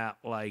in that,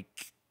 like,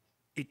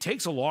 it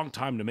takes a long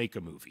time to make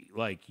a movie,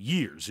 like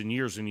years and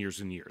years and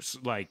years and years,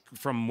 like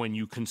from when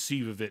you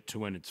conceive of it to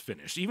when it's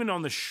finished. Even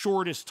on the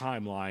shortest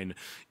timeline,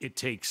 it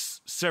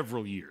takes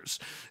several years.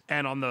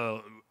 And on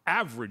the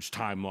average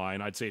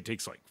timeline, I'd say it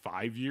takes like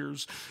 5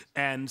 years.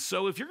 And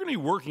so if you're going to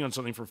be working on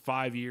something for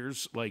 5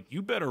 years, like,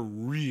 you better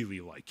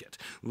really like it.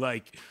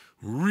 Like,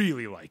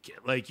 really like it.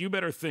 Like, you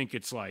better think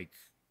it's like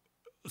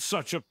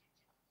such a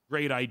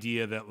great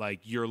idea that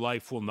like your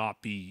life will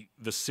not be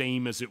the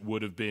same as it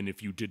would have been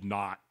if you did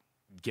not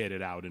get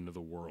it out into the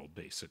world,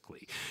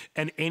 basically.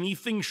 And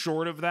anything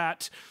short of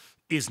that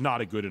is not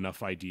a good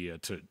enough idea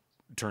to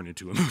turn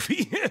into a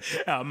movie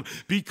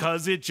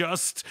because it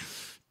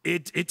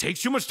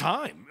takes too much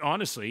time,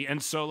 honestly.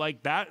 And so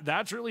like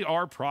that's really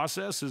our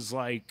process, is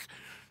like,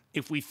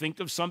 if we think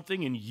of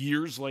something and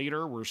years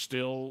later we're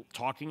still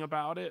talking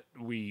about it,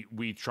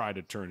 we try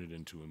to turn it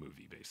into a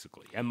movie,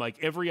 basically. And like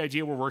every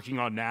idea we're working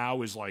on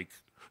now is like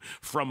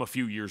from a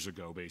few years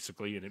ago,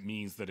 basically, and it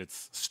means that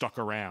it's stuck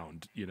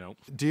around,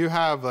 Do you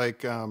have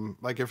like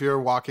if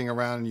you're walking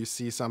around and you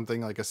see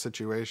something like a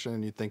situation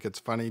and you think it's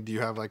funny, do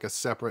you have like a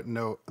separate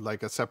note,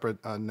 like a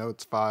separate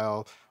notes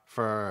file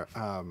for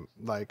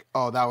like,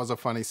 oh, that was a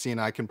funny scene,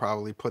 I can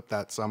probably put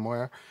that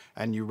somewhere,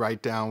 and you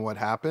write down what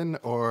happened?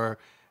 Or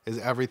is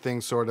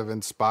everything sort of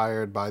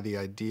inspired by the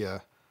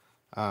idea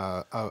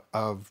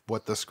of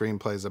what the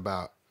screenplay's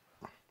about?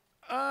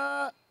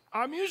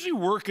 I'm usually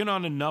working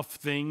on enough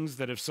things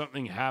that if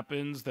something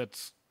happens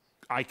that's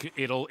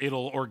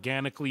it'll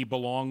organically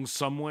belong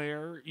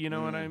somewhere. You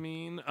know what I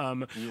mean?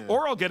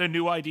 Or I'll get a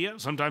new idea.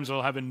 Sometimes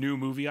I'll have a new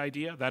movie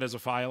idea. That is a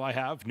file I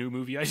have, new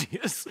movie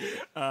ideas.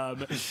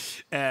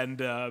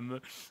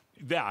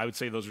 Yeah, I would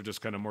say those are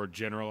just kind of more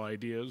general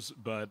ideas.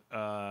 But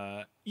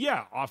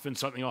yeah, often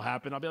something will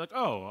happen. I'll be like,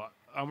 oh,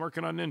 I'm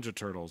working on Ninja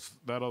Turtles.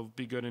 That'll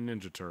be good in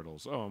Ninja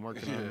Turtles. Oh, I'm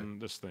working on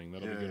this thing.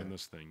 That'll be good in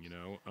this thing, you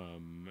know?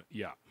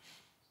 Yeah.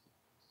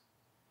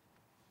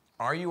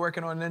 Are you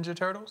working on Ninja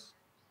Turtles?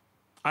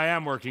 I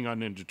am working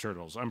on Ninja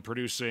Turtles. I'm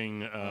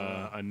producing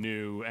a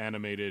new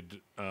animated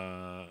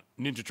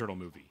Ninja Turtle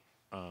movie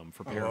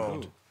for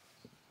Paramount.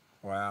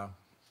 Wow.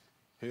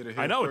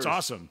 I know, it's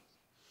awesome.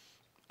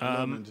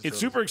 It's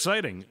super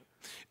exciting.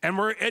 And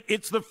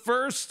it's the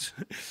first,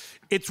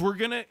 it's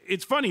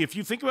funny, if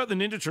you think about the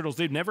Ninja Turtles,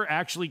 they've never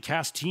actually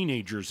cast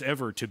teenagers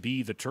ever to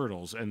be the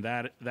Turtles. And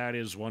that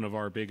is one of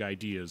our big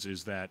ideas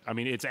is that, I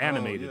mean, it's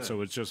animated,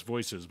 so it's just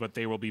voices, but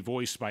they will be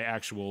voiced by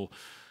actual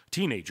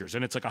teenagers.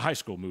 And it's like a high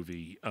school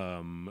movie,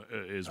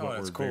 is what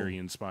we're very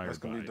inspired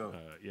by.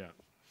 Yeah.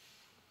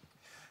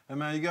 Hey,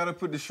 man, you got to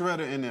put the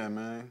Shredder in there,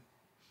 man.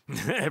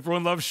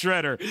 Everyone loves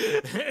Shredder.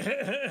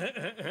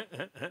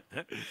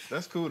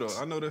 That's cool, though.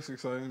 I know that's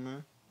exciting,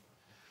 man.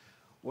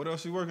 What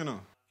else you working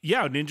on?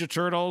 Yeah, Ninja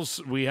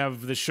Turtles. We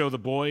have the show The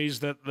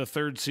Boys that the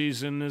 3rd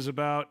season is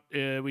about.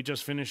 We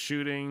just finished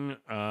shooting.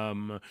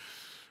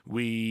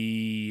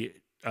 We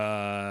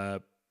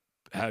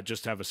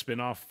just have a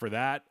spinoff for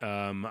that.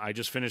 I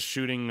just finished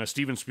shooting a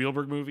Steven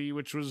Spielberg movie,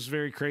 which was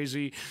very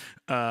crazy.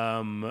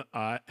 We're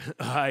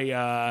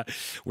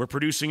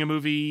producing a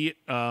movie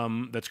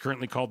that's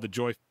currently called The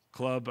Joy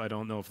Club. I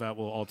don't know if that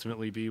will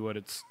ultimately be what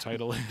its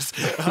title is.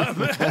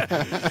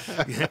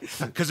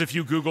 Because if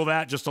you Google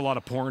that, just a lot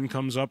of porn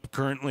comes up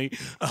currently.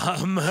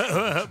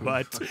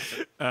 But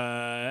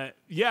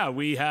yeah,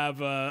 we have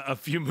a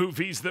few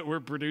movies that we're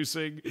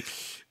producing,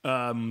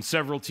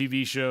 several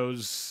TV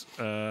shows,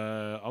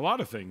 a lot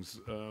of things.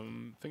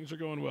 Things are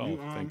going well,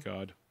 thank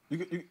God.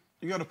 You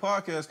got a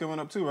podcast coming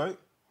up too, right?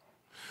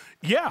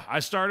 Yeah, I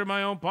started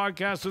my own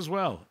podcast as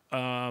well,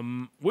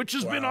 which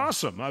has been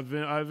awesome.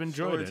 I've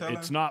enjoyed it.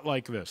 It's not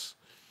like this.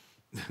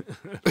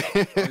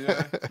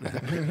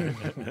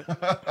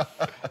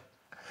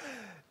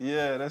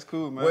 Yeah, that's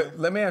cool, man.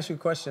 Let me ask you a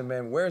question,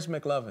 man. Where's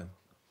McLovin?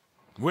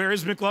 Where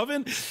is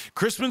McLovin?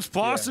 Christmas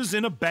Ploss is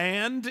in a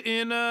band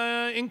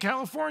in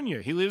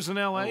California. He lives in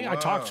L.A. I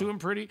talked to him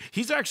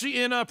He's actually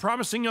in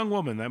Promising Young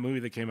Woman, that movie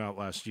that came out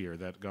last year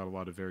that got a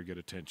lot of very good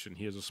attention.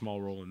 He has a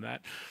small role in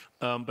that.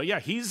 But yeah,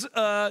 he's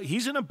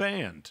in a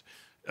band.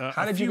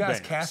 How did you guys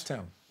cast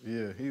him?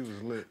 Yeah, he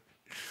was lit.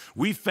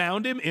 We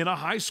found him in a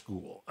high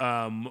school.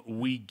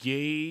 We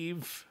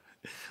gave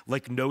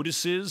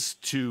notices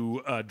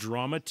to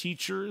drama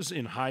teachers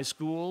in high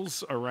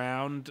schools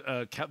around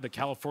the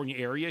California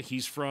area.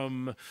 He's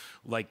from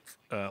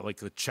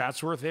the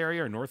Chatsworth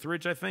area or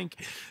Northridge, I think.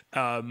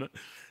 And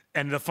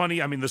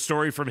the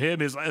story from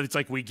him is it's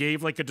like we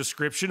gave a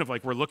description of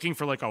we're looking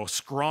for a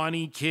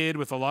scrawny kid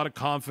with a lot of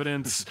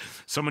confidence,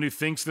 someone who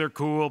thinks they're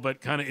cool but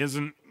kind of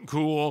isn't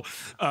cool,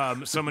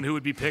 someone who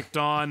would be picked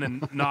on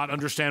and not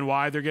understand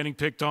why they're getting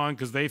picked on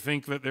because they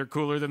think that they're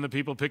cooler than the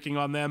people picking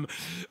on them.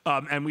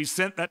 And we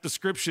sent that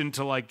description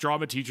to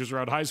drama teachers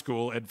around high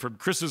school. And from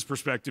Chris's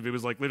perspective, it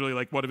was literally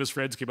one of his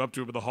friends came up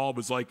to him in the hall and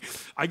was like,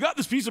 I got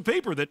this piece of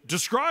paper that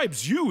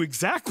describes you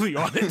exactly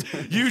on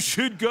it. You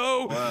should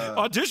go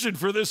audition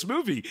for this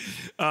movie.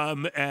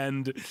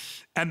 And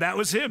that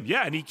was him.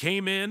 Yeah. And he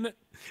came in.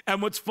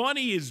 And what's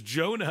funny is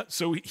Jonah,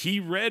 so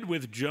he read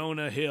with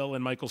Jonah Hill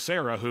and Michael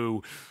Cera,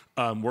 who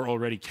were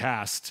already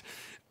cast,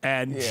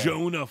 and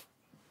Jonah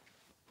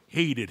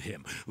hated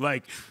him.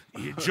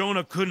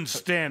 Jonah couldn't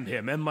stand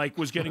him and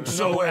was getting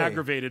so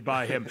aggravated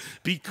by him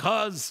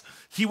because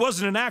he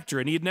wasn't an actor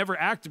and he had never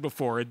acted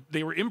before.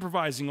 They were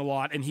improvising a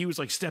lot and he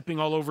was stepping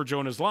all over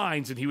Jonah's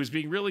lines and he was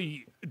being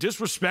really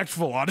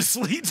disrespectful,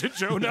 honestly, to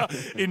Jonah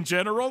in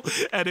general.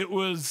 And it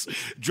was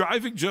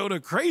driving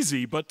Jonah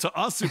crazy, but to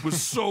us it was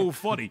so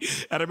funny.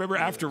 And I remember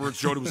afterwards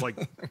Jonah was like,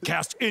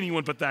 cast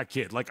anyone but that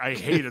kid. I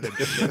hated him.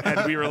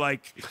 And we were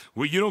like,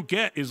 what you don't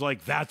get is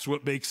that's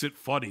what makes it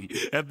funny.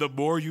 And the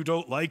more you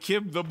don't like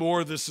him, the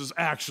more this is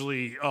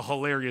actually a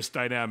hilarious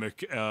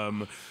dynamic,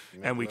 and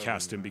we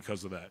cast him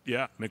because of that.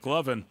 Yeah,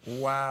 McLovin.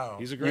 Wow,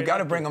 he's a great. You got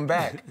to actor. bring him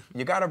back.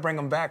 You got to bring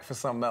him back for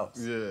something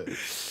else.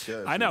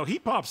 Yeah. I know he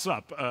pops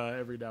up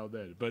every now and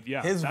then, but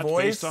yeah, his that's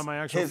voice, based on my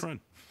actual friend.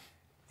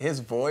 His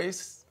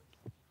voice,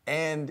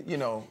 and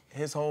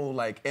his whole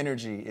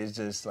energy is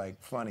just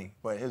funny.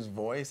 But his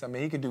voice, I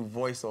mean, he could do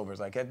voiceovers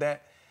at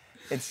that.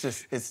 It's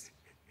just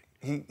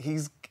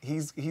he's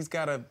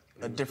got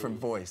a different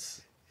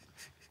voice.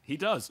 He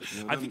does.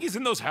 I think he's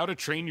in those How to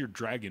Train Your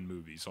Dragon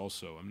movies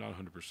also. I'm not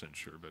 100%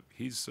 sure, but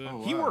he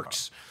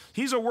works.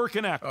 He's a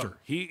working actor.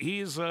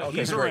 He's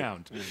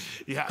around.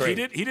 Yeah, great.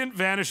 He didn't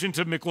vanish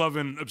into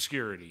McLovin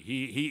obscurity.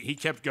 He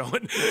kept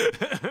going.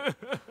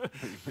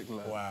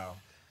 Wow.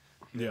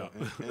 Yeah.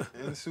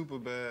 And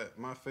Superbad,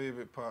 my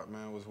favorite part,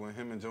 man, was when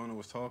him and Jonah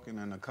was talking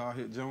and the car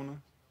hit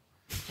Jonah.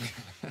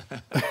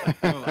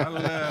 I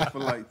laughed for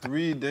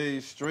 3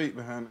 days straight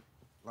behind it.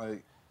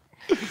 Like,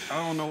 I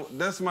don't know.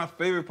 That's my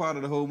favorite part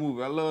of the whole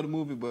movie. I love the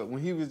movie, but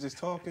when he was just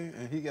talking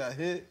and he got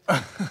hit,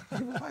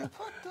 he was like,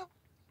 what the?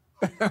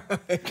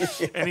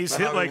 And he's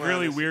hit like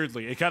really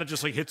weirdly. It kind of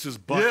just like hits his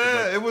butt.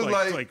 Yeah, like, it was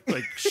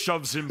like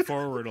shoves him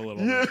forward a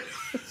little bit.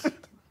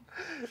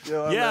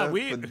 Yo, Yeah,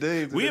 we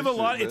have a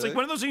lot. Shit, it's like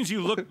one of those things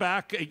you look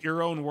back at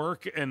your own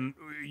work and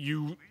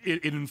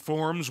it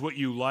informs what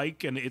you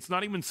like, and it's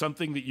not even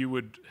something that you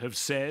would have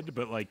said,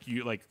 but like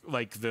you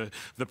like the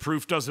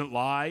proof doesn't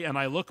lie. And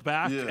I look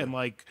back and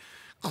like.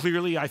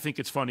 Clearly, I think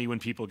it's funny when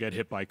people get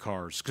hit by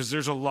cars because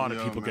there's a lot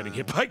of people getting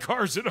hit by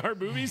cars in our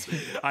movies.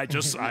 I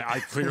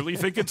clearly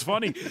think it's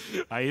funny.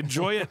 I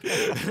enjoy it.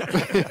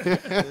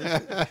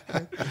 Yeah,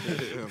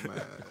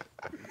 man.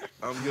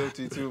 I'm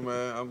guilty too,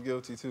 man. I'm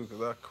guilty too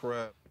because I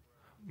crap.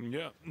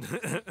 Yeah.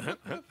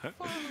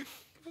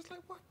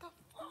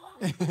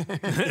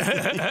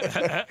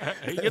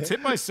 He gets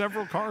hit by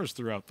several cars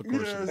throughout the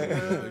course of the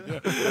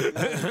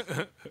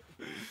movie.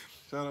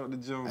 Shout out to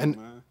Jones,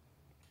 man.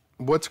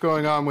 What's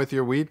going on with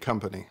your weed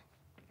company?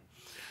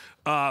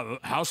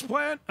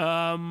 Houseplant,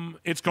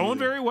 it's going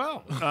very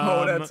well.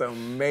 Oh, that's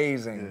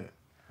amazing.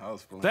 Yeah.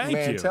 Houseplant. Thank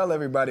Man, you. tell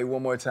everybody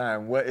one more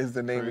time, what is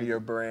the name of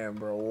your brand,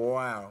 bro?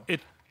 Wow.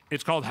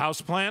 It's called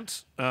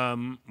Houseplant.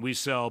 We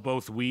sell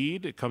both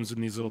weed. It comes in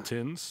these little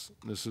tins.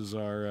 This is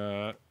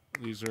our.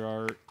 These are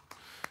our.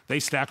 They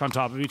stack on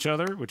top of each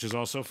other, which is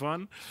also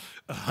fun.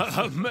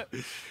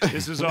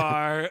 This is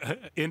our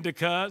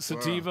indica,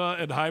 sativa,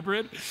 and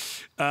hybrid.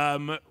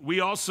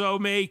 We also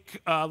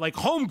make like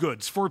home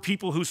goods for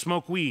people who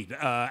smoke weed: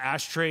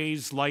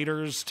 ashtrays,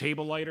 lighters,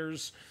 table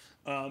lighters.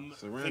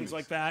 Things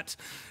like that.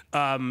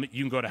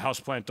 You can go to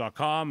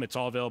houseplant.com. It's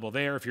all available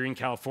there. If you're in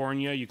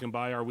California, you can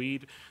buy our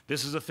weed.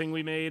 This is a thing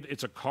we made.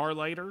 It's a car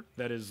lighter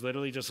that is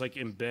literally just like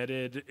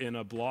embedded in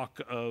a block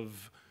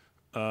of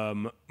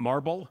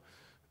marble.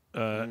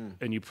 And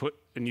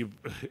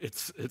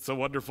it's a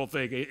wonderful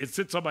thing. It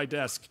sits on my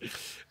desk,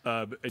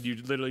 and you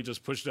literally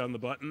just push down the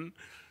button,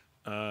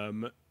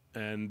 and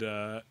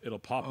it'll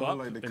pop up.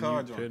 Like the and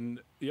car you can,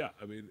 yeah,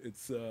 I mean,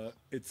 it's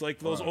like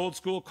those old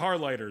school car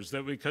lighters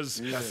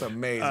That's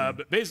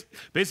amazing.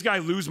 Basically, I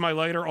lose my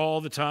lighter all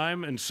the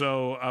time, and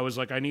so I was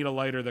like, I need a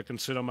lighter that can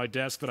sit on my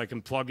desk that I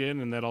can plug in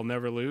and that I'll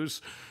never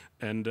lose.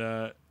 And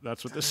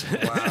that's what this is.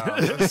 Wow,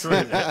 That's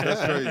crazy.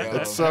 That's crazy.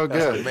 It's so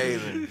good. that's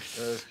amazing.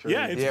 That's crazy.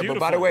 Yeah, it's Yeah, beautiful. but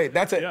by the way,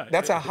 that's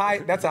a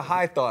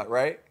high thought,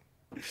 right?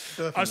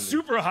 A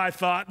super high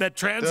thought that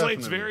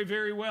translates Definitely. very,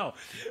 very well.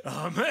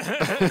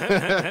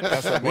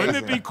 That's amazing. Wouldn't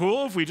it be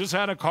cool if we just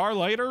had a car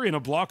lighter in a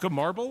block of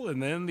marble?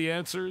 And then the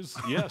answer is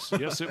yes,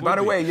 yes, it would. By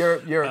the be. way,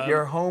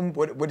 your home.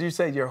 What did you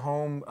say? Your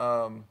home.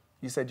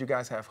 You said you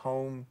guys have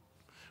home.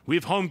 We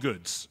have home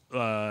goods.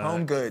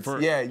 Home goods.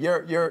 Yeah,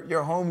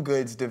 your home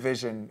goods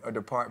division or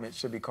department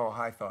should be called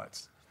High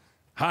Thoughts.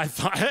 High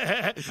thought.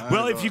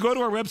 Well, if you go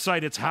to our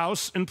website, it's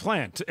house and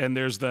plant, and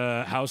there's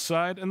the house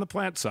side and the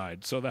plant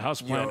side. So the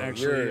house plant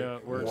actually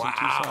works on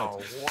two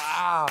sides.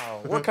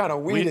 Wow. What kind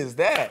of weed is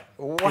that?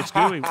 Wow. It's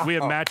good. We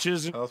have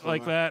matches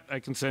like that. I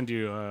can send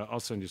you. I'll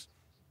send you.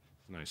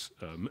 Nice.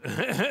 That's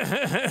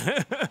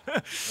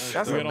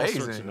we got all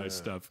sorts amazing. of nice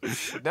stuff.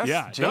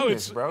 That's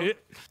genius, bro.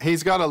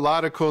 He's got a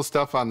lot of cool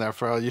stuff on there,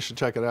 Pharrell. You should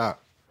check it out.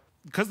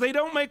 Because they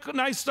don't make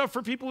nice stuff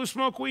for people who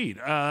smoke weed.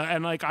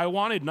 And like I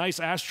wanted nice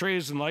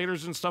ashtrays and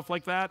lighters and stuff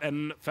like that,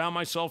 and found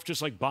myself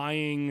just like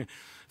buying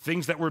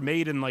things that were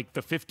made in like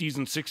the 50s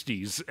and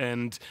 60s.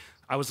 And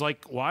I was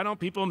like, why don't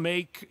people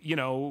make,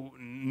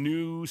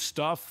 new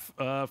stuff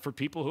for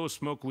people who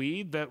smoke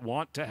weed that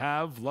want to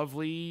have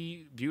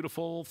lovely,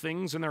 beautiful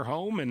things in their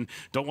home and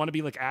don't want to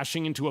be like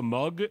ashing into a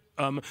mug?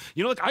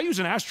 Like I use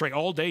an ashtray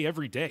all day,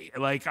 every day.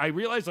 Like I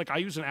realized like I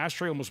use an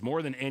ashtray almost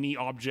more than any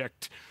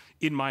object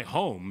in my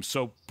home.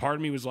 So part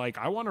of me was like,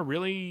 I want a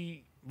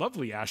really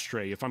lovely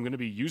ashtray if I'm going to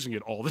be using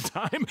it all the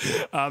time.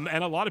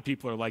 And a lot of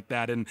people are like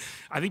that. And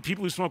I think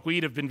people who smoke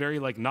weed have been very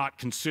like not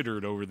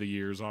considered over the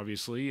years,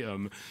 obviously.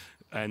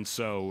 And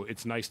so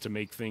it's nice to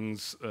make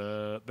things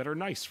that are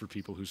nice for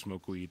people who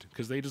smoke weed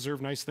because they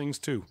deserve nice things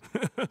too.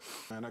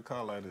 Man, that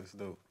car lighter is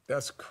dope.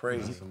 That's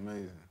crazy. That's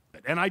amazing.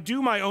 And I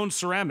do my own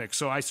ceramics.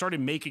 So I started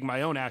making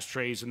my own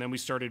ashtrays, and then we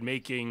started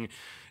making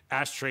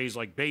ashtrays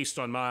like based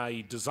on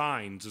my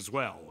designs as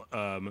well.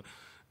 And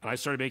I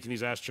started making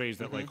these ashtrays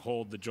that like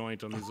hold the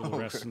joint on these little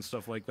rests and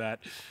stuff like that.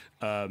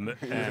 And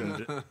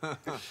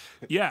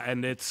yeah,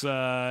 and it's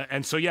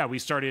and so yeah, we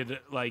started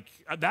like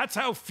that's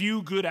how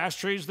few good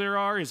ashtrays there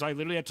are. Is I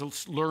literally had to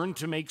learn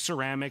to make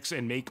ceramics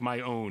and make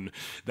my own.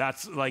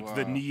 That's like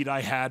the need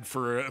I had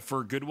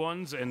for good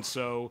ones, and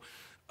so.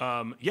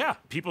 Yeah,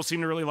 people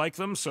seem to really like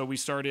them, so we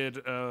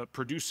started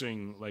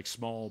producing like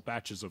small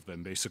batches of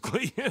them,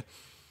 basically.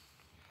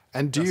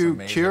 And do you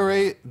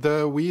curate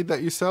the weed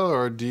that you sell,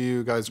 or do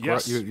you guys grow,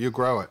 Yes. you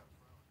grow it?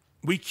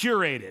 We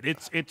curate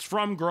it. It's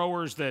from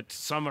growers that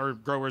some are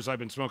growers I've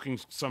been smoking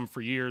some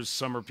for years.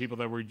 Some are people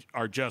that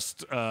are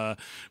just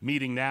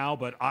meeting now.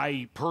 But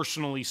I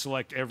personally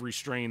select every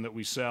strain that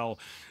we sell.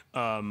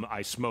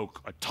 I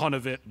smoke a ton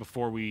of it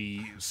before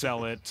we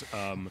sell it.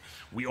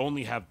 We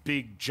only have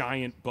big,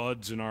 giant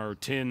buds in our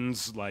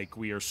tins. Like,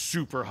 we are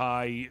super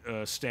high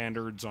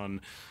standards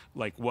on,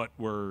 like, what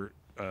we're,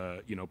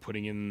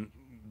 putting in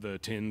the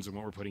tins and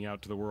what we're putting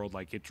out to the world.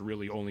 Like, it's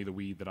really only the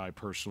weed that I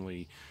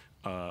personally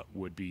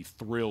would be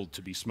thrilled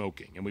to be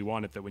smoking. And we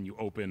want it that when you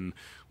open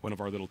one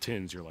of our little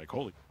tins, you're like,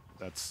 holy,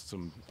 that's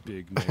some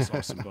big, nice,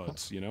 awesome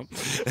buds, you know?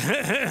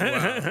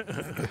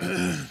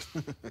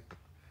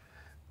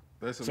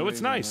 That's So it's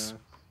amazing, nice.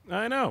 man.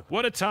 I know.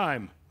 What a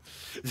time.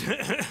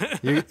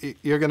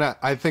 You're gonna.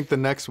 I think the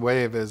next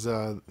wave is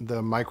the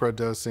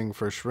microdosing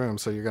for shrooms.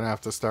 So you're gonna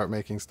have to start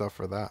making stuff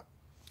for that.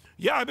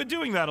 Yeah, I've been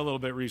doing that a little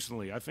bit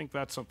recently. I think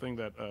that's something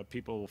that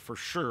people for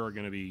sure are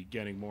going to be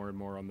getting more and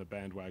more on the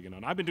bandwagon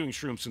on. I've been doing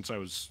shrooms since I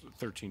was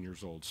 13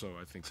 years old, so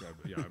I think,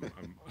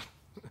 I'm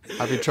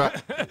Have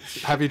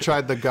you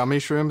tried the gummy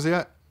shrooms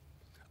yet?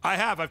 I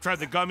have. I've tried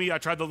the gummy. I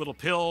tried the little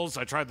pills.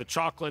 I tried the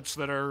chocolates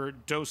that are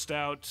dosed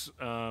out.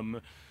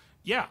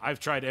 Yeah, I've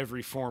tried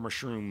every form of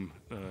shroom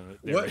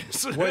there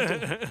is.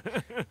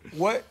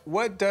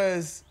 What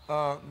does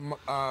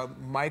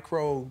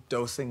micro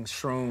dosing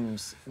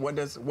shrooms? What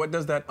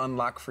does that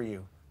unlock for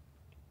you?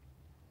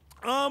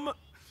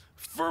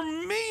 For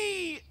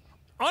me,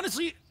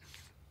 honestly,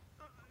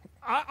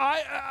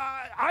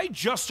 I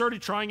just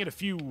started trying it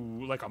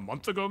a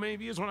month ago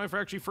maybe is when I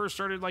actually first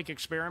started like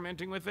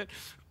experimenting with it.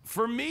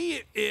 For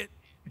me, it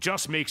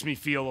just makes me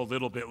feel a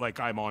little bit like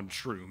I'm on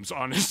shrooms,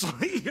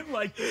 honestly.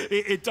 Like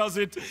it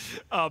doesn't.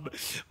 I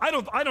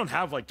don't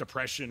have like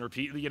depression or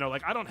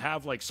like I don't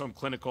have like some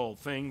clinical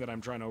thing that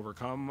I'm trying to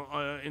overcome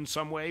in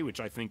some way,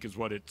 which I think is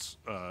what it's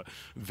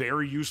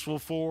very useful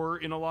for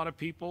in a lot of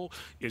people.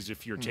 Is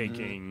if you're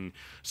taking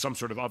some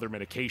sort of other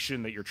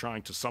medication that you're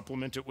trying to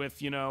supplement it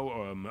with,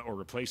 or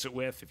replace it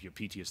with, if you have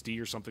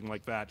PTSD or something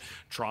like that,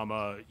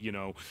 trauma,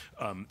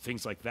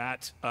 things like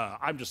that.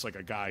 I'm just like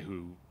a guy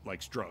who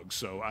likes drugs,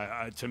 so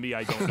to me,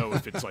 I don't know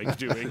if it's like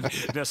doing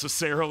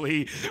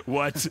necessarily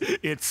what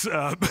it's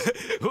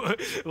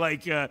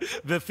like.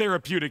 The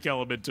therapeutic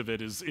element of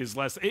it is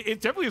less. It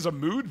definitely is a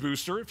mood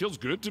booster. It feels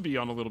good to be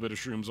on a little bit of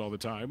shrooms all the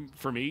time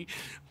for me.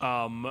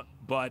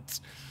 But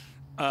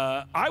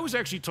I was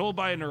actually told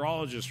by a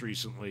neurologist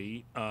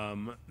recently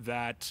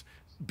that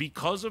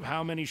because of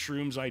how many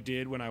shrooms I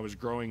did when I was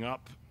growing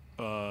up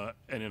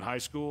and in high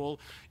school,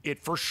 it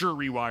for sure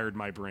rewired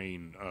my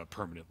brain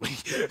permanently.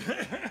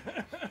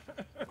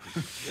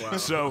 Wow.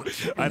 So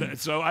I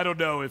don't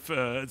know if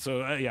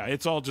yeah,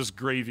 it's all just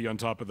gravy on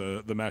top of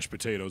the mashed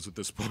potatoes at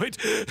this point.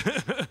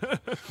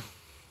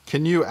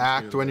 Can you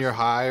act when you're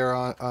high or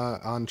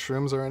on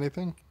shrooms or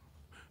anything?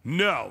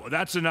 No,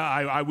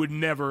 I would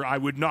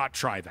not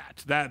try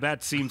that.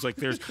 That seems like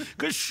because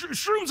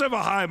shrooms have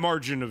a high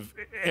margin of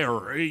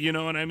error. You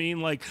know what I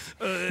mean? Like,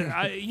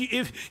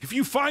 if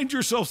you find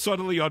yourself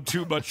suddenly on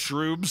too much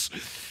shrooms,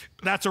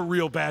 that's a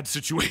real bad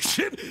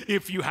situation.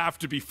 If you have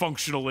to be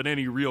functional in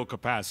any real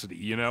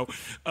capacity,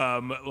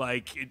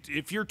 like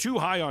if you're too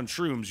high on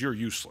shrooms, you're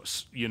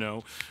useless.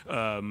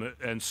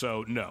 And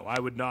so no, I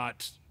would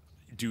not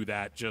do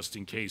that just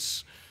in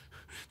case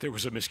there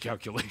was a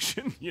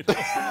miscalculation.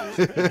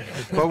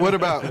 But what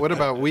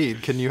about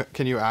weed? Can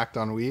you act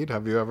on weed?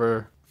 Have you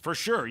ever? For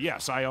sure,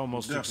 yes. I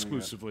almost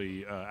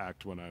exclusively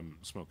act when I'm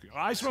smoking.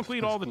 I smoke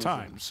weed all the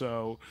time,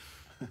 so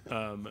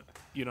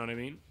you know what I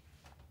mean?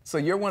 So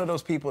you're one of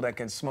those people that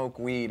can smoke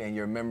weed and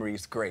your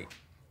memory's great.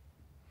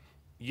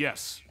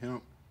 Yes.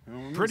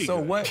 Pretty so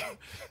good. What?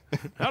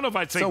 I don't know if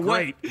I'd say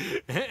great.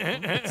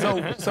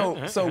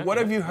 So what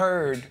have you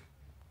heard?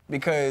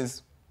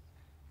 Because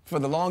for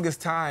the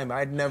longest time,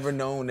 I'd never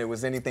known there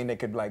was anything that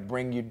could like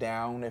bring you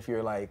down if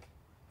you're like,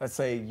 let's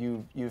say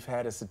you've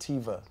had a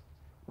sativa,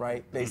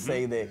 right? They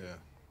say that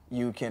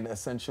you can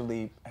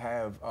essentially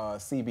have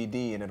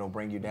CBD and it'll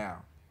bring you down.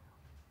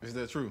 Is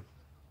that true?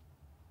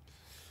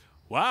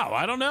 Wow,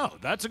 I don't know.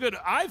 That's a good.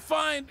 I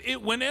find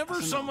it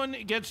whenever someone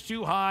gets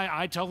too high,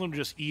 I tell them to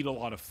just eat a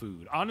lot of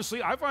food.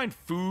 Honestly, I find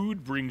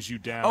food brings you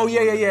down. Oh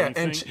yeah.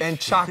 And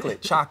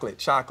chocolate.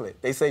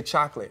 They say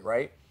chocolate,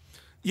 right?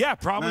 Yeah,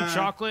 probably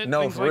chocolate.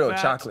 No, things for real, like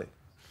that. chocolate.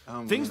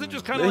 Things that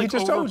just kind of like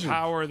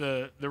overpower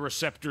the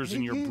receptors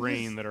in your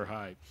brain that are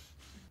high.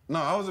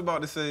 No, I was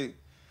about to say,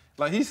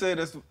 like he said,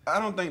 I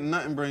don't think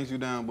nothing brings you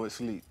down but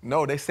sleep.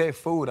 No, they said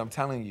food. I'm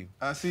telling you.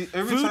 I see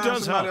every Food time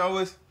does somebody help.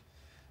 always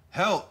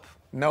help.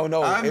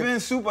 No. I've been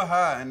super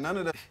high and none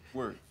of that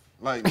worked.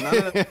 Like none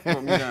of that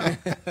brought me down.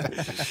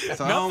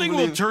 So Nothing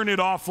will turn it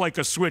off like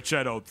a switch,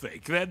 I don't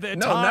think. That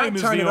No, time not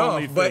is turn the it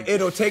only off, thing. but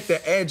it'll take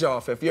the edge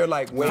off if you're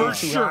like way For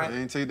too sure. high. They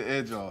ain't take the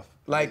edge off.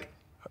 Like,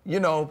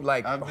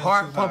 like I've been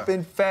heart too high.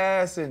 pumping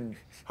fast and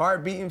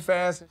heart beating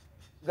fast.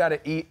 You gotta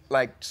eat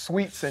like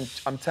sweets and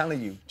I'm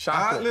telling you,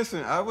 chocolate.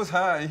 Listen, I was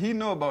high and he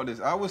know about this.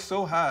 I was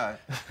so high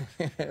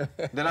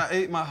that I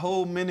ate my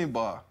whole mini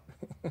bar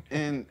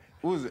in,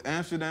 what was it,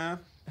 Amsterdam?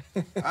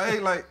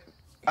 I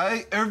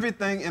ate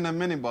everything in a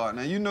mini bar.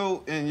 Now,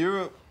 in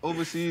Europe,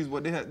 overseas,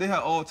 what they had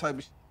all type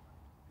of shit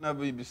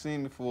never even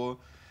seen before.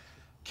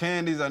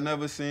 candies I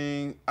never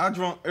seen. I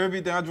drunk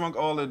everything. I drunk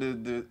all of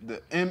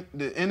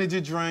the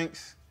energy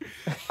drinks.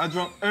 I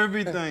drunk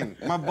everything.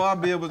 My bar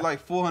bill was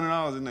like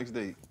 $400 the next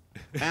day,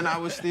 and I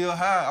was still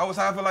high. I was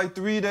high for like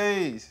 3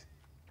 days.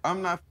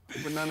 I'm not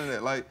with none of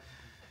that. Like,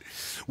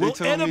 well,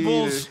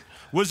 edibles.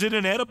 Was it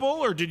an edible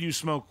or did you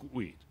smoke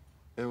weed?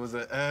 It was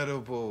an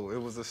edible.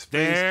 It was a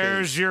space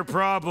There's case. your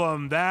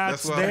problem.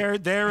 That's there.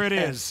 There it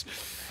is.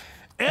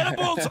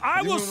 Edibles.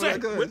 I will say,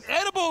 with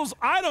edibles,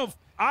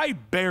 I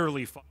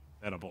barely fuck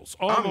edibles.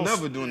 Almost I'm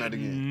never doing that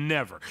again.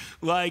 Never.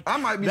 Like, I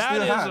might be that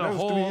still is high. a That was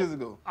whole, 3 years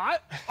ago.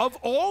 Of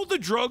all the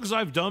drugs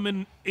I've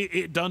done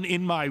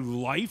in my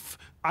life,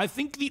 I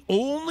think the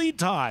only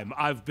time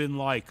I've been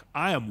like,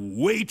 I am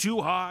way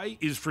too high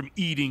is from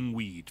eating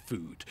weed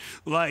food.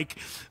 Like,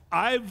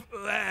 I've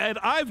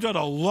done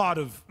a lot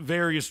of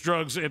various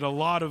drugs in a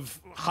lot of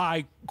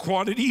high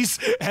quantities,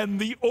 and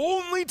the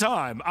only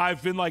time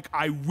I've been like,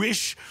 I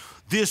wish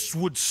this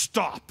would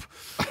stop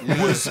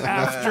was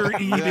after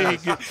eating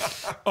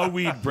a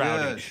weed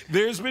brownie. Yes.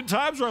 There's been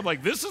times where I'm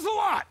like, this is a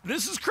lot.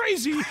 This is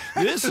crazy.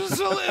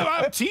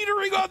 I'm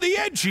teetering on the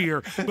edge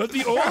here. But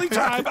the only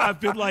time I've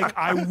been like,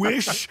 I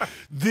wish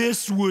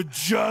this would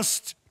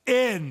just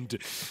end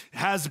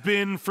has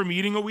been from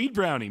eating a weed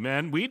brownie,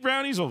 man. Weed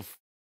brownies will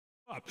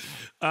up.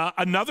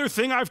 Another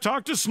thing I've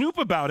talked to Snoop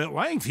about at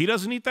length, he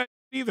doesn't eat that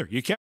either.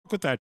 You can't fuck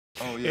with that.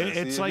 Oh yeah,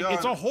 it's like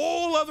it's a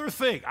whole other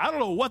thing. I don't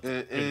know what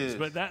it is,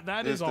 but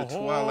that is a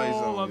whole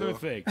zone, other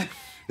thing.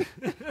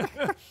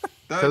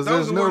 Because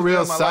there's no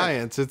real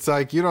science. It's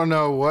like you don't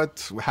know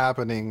what's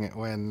happening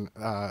when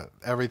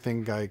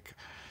everything like.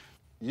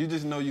 You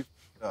just know you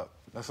up.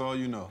 That's all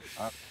you know.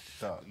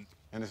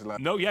 And it's like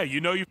No, yeah, you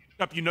know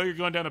up. You know you're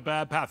going down a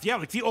bad path. Yeah,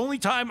 like the only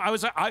time I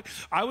was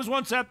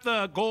once at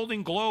the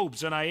Golden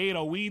Globes and I ate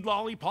a weed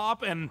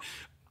lollipop and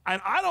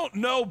I don't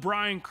know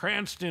Bryan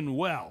Cranston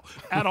well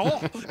at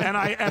all. and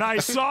I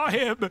saw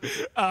him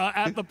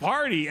at the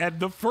party,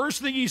 and the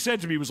first thing he said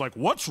to me was like,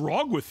 "What's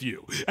wrong with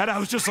you?" And I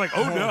was just like,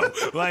 "Oh no!"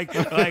 Like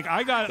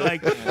I got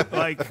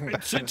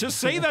to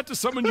say that to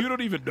someone you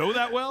don't even know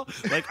that well.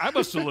 Like I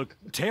must have looked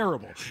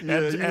terrible.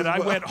 And I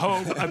went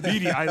home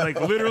immediately. I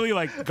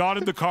literally got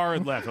in the car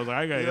and left. I was like,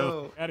 I gotta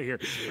go out of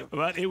here.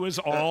 But it was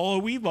all a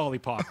weed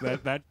lollipop.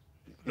 That.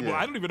 Yeah. Well,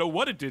 I don't even know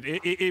what it did.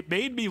 It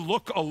made me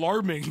look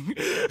alarming.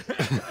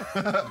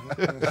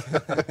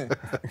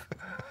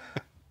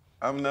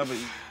 I'm never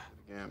eating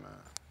again, man.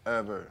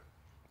 Ever.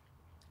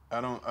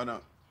 I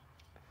don't.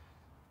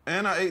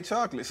 And I ate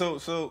chocolate.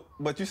 So,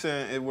 but you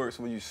saying it works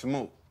when you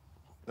smoke.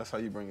 That's how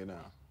you bring it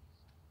down.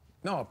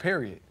 No,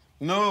 period.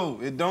 No,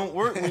 it don't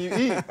work when you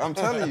eat. I'm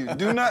telling you.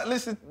 Do not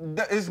listen.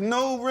 There's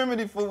no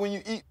remedy for when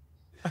you eat.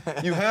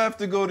 You have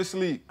to go to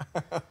sleep.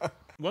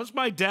 Once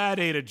my dad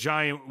ate a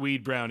giant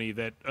weed brownie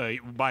that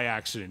by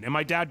accident, and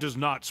my dad does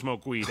not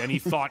smoke weed, and he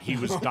thought he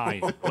was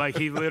dying. Like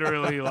he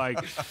literally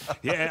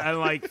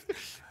and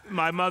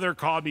my mother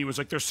called me, was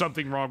like, "There's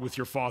something wrong with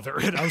your father,"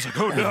 and I was like,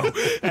 "Oh no!"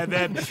 And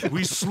then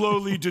we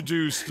slowly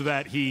deduced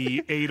that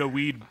he ate a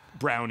weed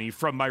brownie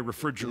from my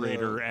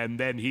refrigerator, and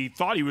then he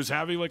thought he was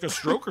having like a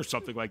stroke or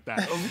something like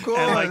that. Of course.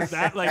 And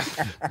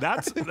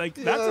that's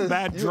a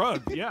bad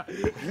drug. Yeah.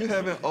 You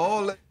having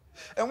all that.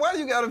 And why do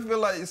you gotta feel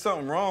like it's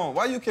something wrong?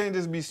 Why you can't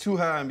just be too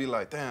high and be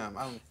like, damn,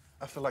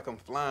 I feel like I'm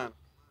flying,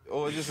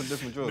 or it's just a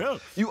different drug? No,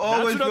 you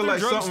always feel like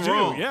something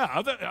wrong.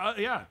 Yeah,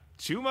 yeah.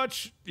 Too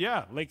much,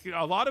 yeah. Like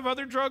a lot of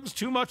other drugs,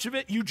 too much of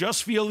it, you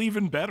just feel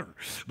even better.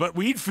 But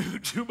weed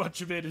food, too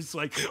much of it is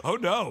like, oh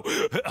no,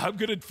 I'm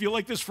gonna feel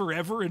like this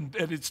forever, and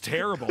it's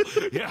terrible.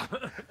 Yeah.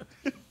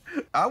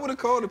 I would have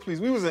called the police.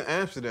 We was in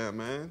Amsterdam,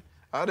 man.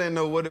 I didn't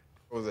know what it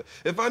was at.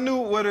 If I knew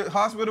where the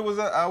hospital was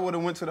at, I would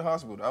have went to the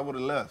hospital. I would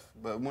have left,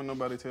 but wouldn't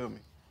nobody tell me.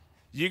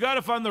 You got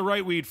to find the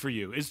right weed for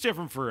you. It's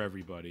different for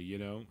everybody, you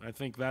know. I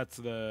think that's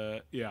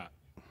I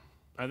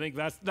think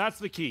that's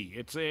the key.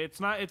 It's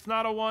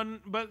not a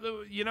one, but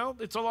you know,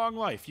 it's a long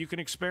life. You can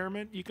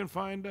experiment. You can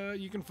find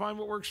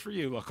what works for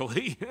you.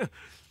 Luckily.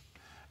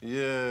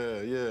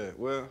 Yeah.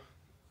 Well,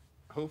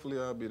 hopefully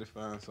I'll be able to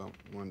find something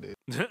one day.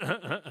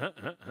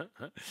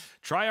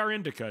 Try our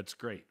indica. It's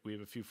great. We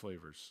have a few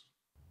flavors.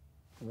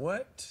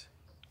 What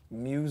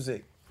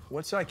music?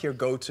 What's like your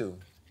go-to?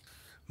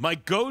 My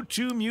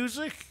go-to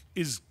music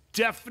is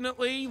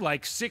definitely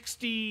like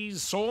 60s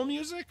soul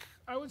music,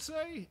 I would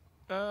say,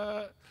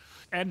 and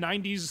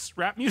 90s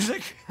rap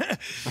music.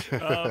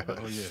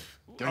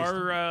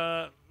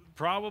 Are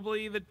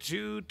probably the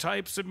two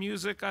types of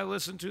music I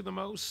listen to the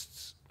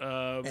most.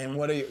 And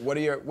what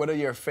are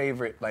your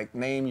favorite? Like,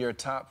 name your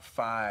top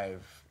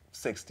 5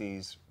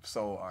 '60s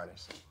soul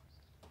artists.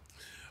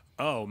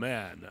 Oh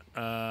man,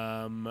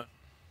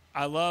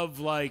 I love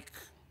like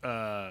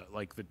the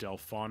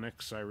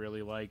Delphonics. I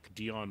really like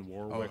Dionne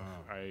Warwick.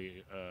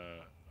 I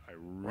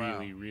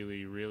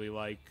really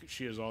like.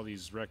 She has all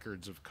these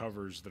records of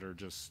covers that are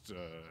just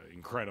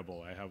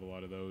incredible. I have a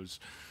lot of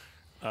those.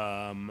 You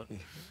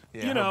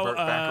know, Burt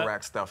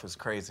Bacharach stuff is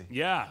crazy.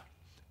 Yeah.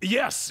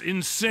 Yes,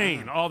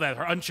 insane. All that,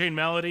 her Unchained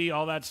Melody,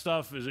 all that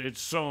stuff it's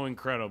so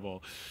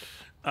incredible.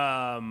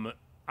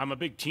 I'm a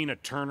big Tina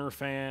Turner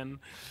fan.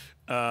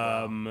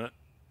 Wow.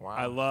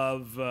 I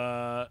love,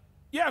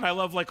 yeah, and I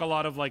love like a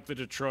lot of like the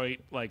Detroit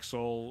like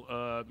soul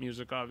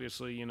music,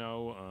 obviously, you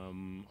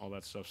know, all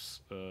that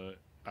stuff's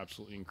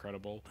absolutely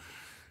incredible.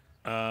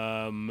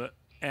 And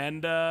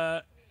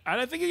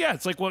I think, yeah,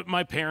 it's like what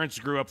my parents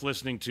grew up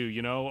listening to,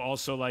 you know.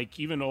 Also, like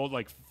even old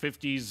like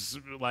 50s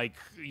like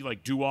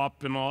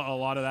doo-wop and a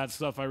lot of that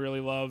stuff I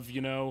really love,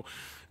 you know.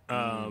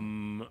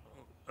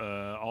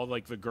 All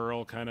like the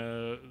girl kind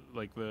of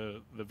like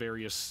the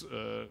various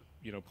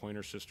you know,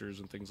 Pointer Sisters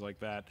and things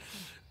like that.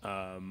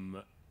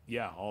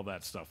 Yeah, all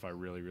that stuff I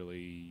really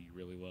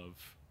love.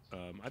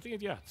 I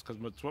think, yeah, it's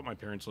because it's what my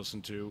parents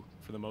listened to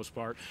for the most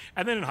part.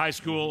 And then in high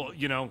school,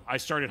 you know, I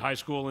started high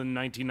school in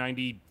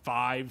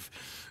 1995,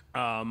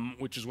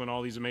 which is when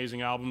all these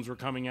amazing albums were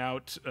coming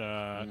out.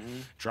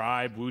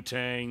 Tribe,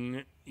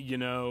 Wu-Tang, you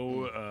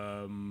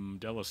know,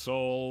 De La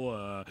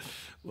Soul,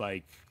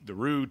 like The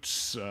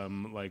Roots.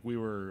 Like we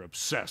were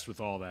obsessed with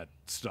all that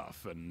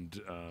stuff and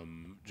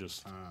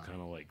just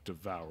kind of like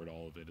devoured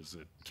all of it as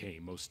it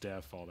came. Mos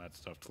Def, all that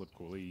stuff, Flip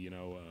Cooley, you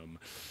know.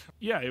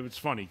 Yeah, it was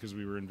funny because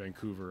we were in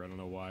Vancouver. I don't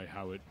know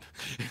how it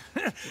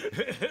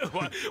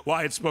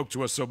why it spoke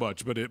to us so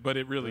much, but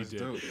it really did.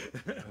 Dope.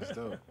 That's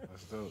dope.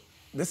 That's dope.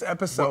 This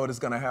episode is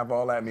gonna have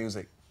all that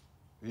music.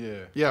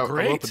 Yeah. Yeah,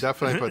 Great. we'll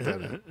definitely put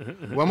that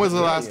in. When was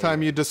the last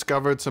time you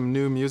discovered some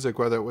new music,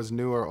 whether it was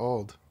new or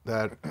old,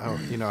 that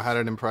you know, had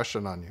an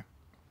impression on you?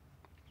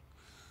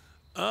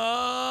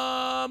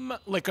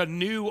 Like a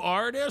new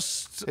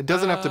artist? It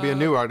doesn't have to be a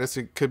new artist.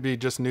 It could be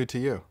just new to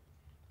you.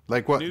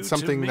 Like New what to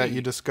something that me.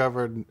 you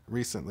discovered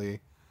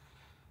recently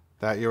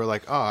that you were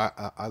like,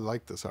 oh, I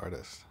like this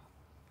artist.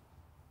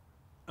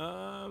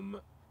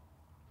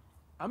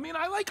 I mean,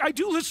 I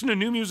do listen to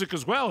new music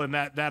as well, and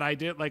that I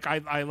did like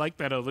I like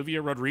that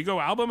Olivia Rodrigo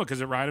album because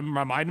it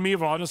reminded me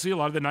of honestly a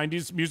lot of the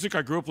 '90s music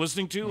I grew up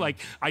listening to. Like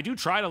I do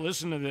try to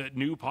listen to the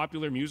new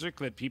popular music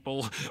that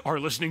people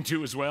are listening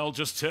to as well,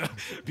 just to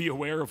be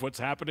aware of what's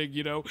happening.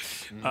 You know,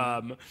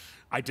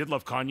 I did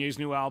love Kanye's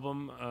new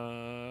album.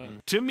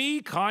 To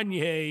me,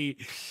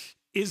 Kanye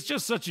is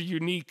just such a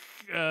unique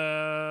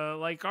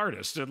like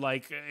artist, and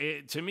like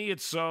to me,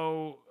 it's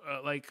so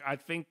like I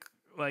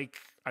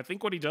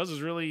think what he does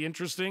is really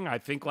interesting. I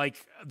think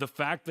like the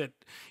fact that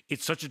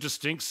it's such a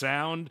distinct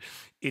sound,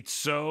 it's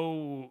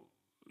so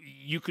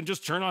you can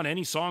just turn on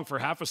any song for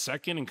half a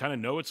second and kind of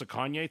know it's a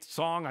Kanye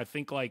song. I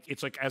think like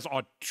it's like as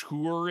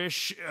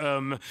auteurish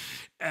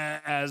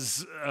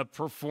as a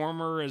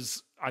performer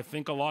as I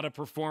think a lot of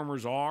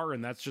performers are,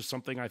 and that's just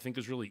something I think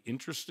is really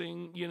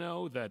interesting, you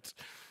know, that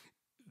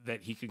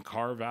he can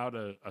carve out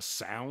a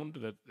sound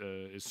that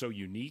is so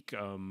unique.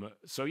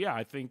 So yeah,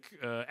 I think,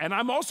 and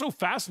I'm also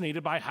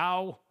fascinated by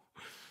how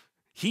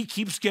he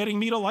keeps getting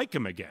me to like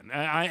him again.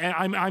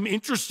 I'm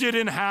interested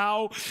in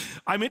how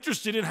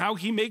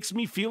he makes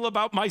me feel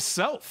about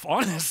myself.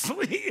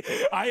 Honestly,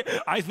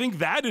 I think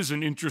that is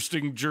an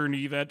interesting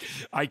journey that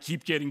I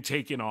keep getting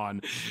taken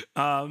on.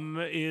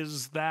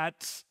 Is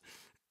that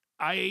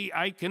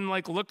I can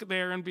like look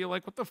there and be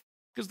like, what the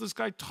is this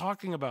guy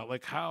talking about?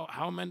 Like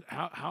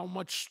how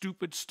much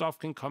stupid stuff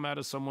can come out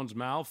of someone's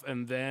mouth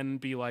and then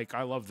be like,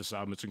 I love this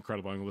album, it's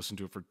incredible, I'm gonna listen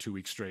to it for 2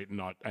 weeks straight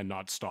and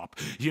not stop,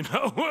 you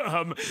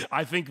know.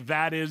 I think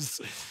that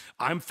is,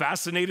 I'm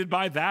fascinated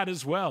by that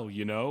as well,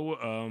 you know.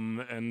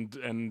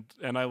 And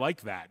I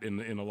like that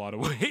in a lot of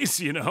ways,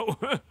 you know.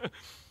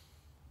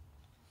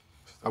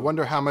 I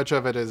wonder how much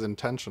of it is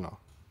intentional.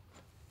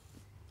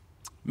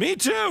 Me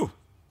too.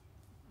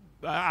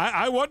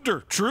 I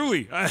wonder,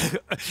 truly.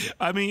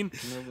 I mean,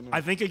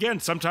 I think, again,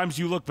 sometimes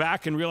you look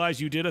back and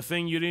realize you did a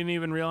thing you didn't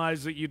even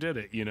realize that you did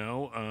it, you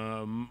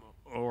know?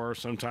 Or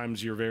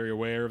sometimes you're very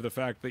aware of the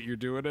fact that you're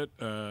doing it.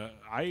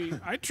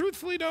 I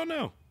truthfully don't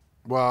know.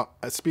 Well,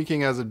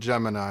 speaking as a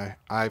Gemini,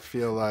 I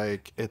feel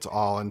like it's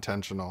all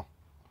intentional.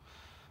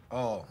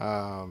 All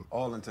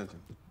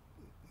intention.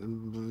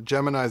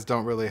 Geminis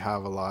don't really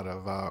have a lot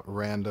of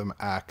random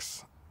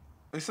acts.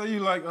 They say you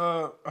like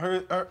I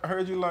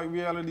heard you like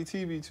reality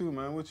TV too,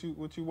 man. What you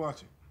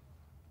watching?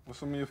 What's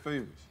some of your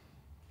favorites?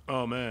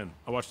 Oh man,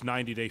 I watched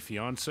 90 Day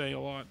Fiance a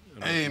lot.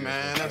 Hey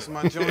man, that's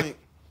my joint.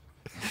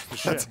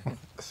 Shit.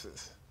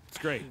 It's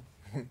great.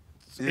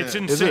 It's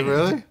insane. Is it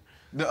really?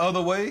 The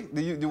Other Way?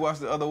 Do you watch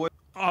The Other Way?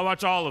 I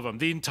watch all of them.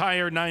 The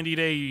entire 90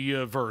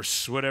 Day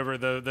verse, whatever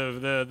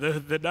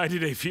the 90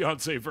 Day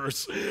Fiance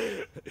verse,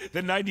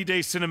 the 90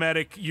 Day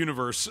Cinematic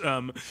Universe.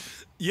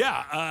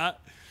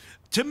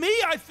 To me,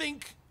 I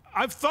think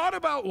I've thought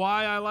about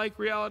why I like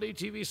reality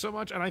TV so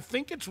much, and I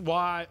think it's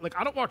why, like,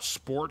 I don't watch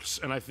sports,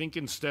 and I think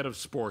instead of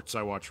sports,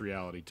 I watch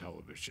reality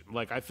television.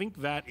 Like, I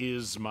think that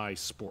is my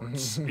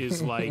sports.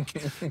 Is like,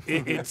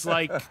 it's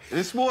like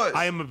it's sports.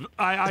 I am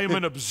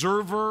an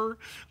observer.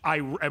 I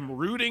am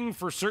rooting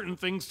for certain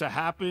things to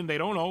happen. They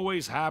don't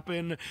always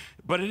happen,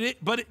 but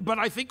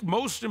I think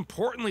most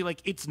importantly,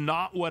 like, it's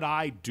not what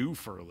I do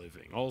for a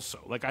living.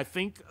 Also, like, I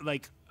think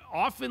like.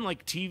 Often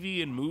like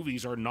TV and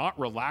movies are not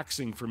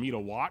relaxing for me to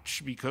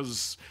watch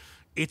because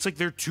it's like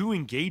they're too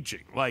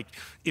engaging. Like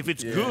if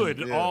it's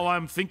good, all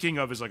I'm thinking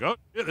of is like, oh,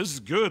 yeah, this is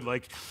good.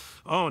 Like,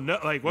 oh no,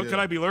 like what could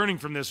I be learning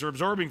from this or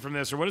absorbing from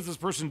this, or what is this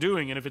person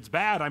doing? And if it's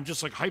bad, I'm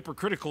just like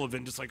hypercritical of it,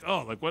 and just like,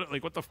 oh, like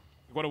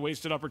what a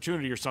wasted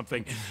opportunity or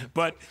something.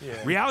 But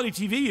reality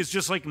TV is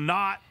just like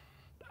not.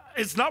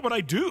 It's not what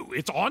I do.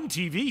 It's on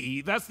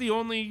TV. That's the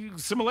only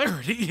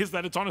similarity, is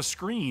that it's on a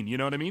screen. You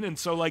know what I mean? And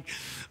so, like,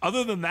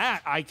 other than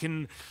that, I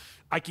can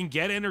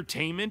get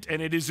entertainment,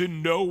 and it is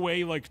in no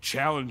way like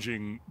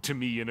challenging to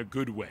me in a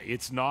good way.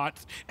 It's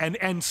not,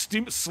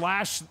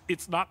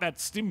 it's not that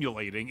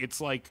stimulating.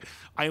 It's like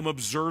I am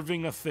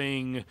observing a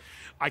thing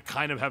I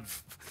kind of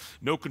have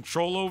no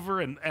control over,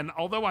 and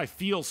although I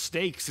feel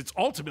stakes, it's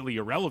ultimately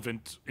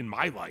irrelevant in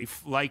my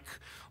life, like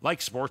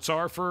sports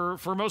are for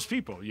most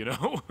people, you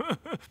know?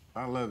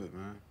 I love it,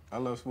 man. I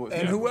love sports.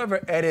 And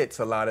whoever edits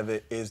a lot of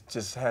it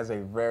just has a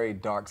very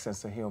dark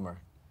sense of humor.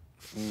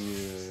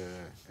 Yeah,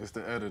 it's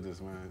the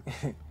editors, man.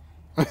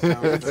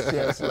 It's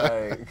just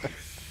like...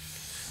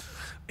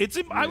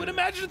 I would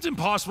imagine it's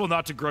impossible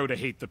not to grow to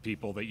hate the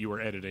people that you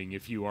are editing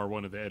if you are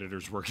one of the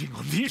editors working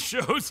on these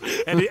shows,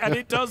 and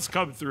it does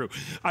come through.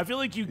 I feel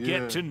like you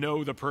get to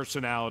know the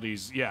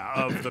personalities,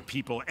 of the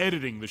people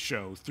editing the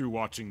show through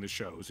watching the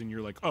shows, and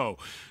you're like, oh,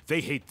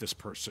 they hate this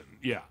person,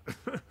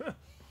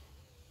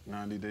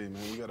 90 Day,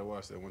 man. We gotta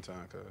watch that one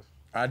time, cuz.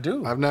 I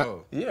do. I've never.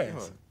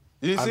 Yes.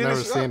 I've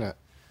never seen it.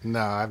 No,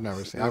 I've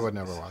never seen it. I would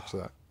never watch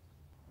that.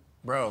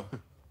 Bro,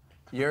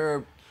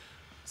 you're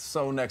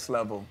so next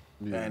level,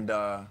 and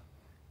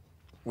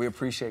we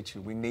appreciate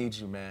you. We need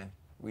you, man.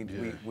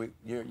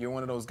 You're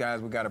one of those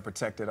guys we got to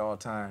protect at all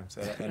times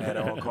and at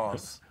all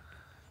costs.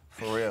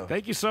 For real.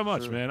 Thank you so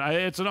much, man.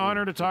 It's an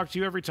honor to talk to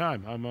you every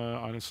time. I'm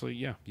honestly,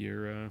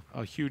 you're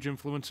a huge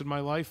influence in my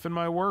life and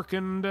my work,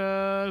 and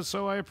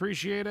so I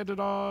appreciate it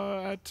at all.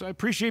 I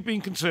appreciate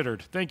being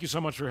considered. Thank you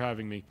so much for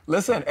having me.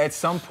 Listen, at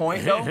some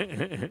point,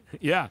 though,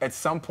 at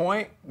some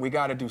point, we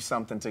got to do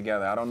something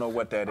together. I don't know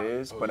what that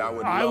is, but I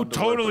would love I would to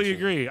work totally with you.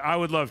 agree. I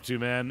would love to,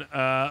 man.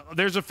 I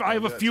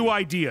have a few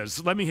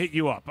ideas. Let me hit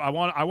you up. I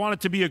want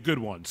it to be a good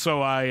one,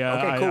 so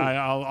Okay, cool.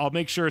 I'll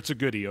make sure it's a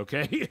goodie.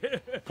 Okay.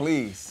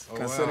 Please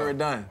consider it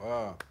done.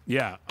 Wow.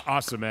 Yeah,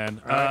 awesome,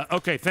 man.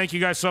 Okay, thank you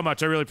guys so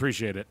much. I really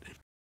appreciate it.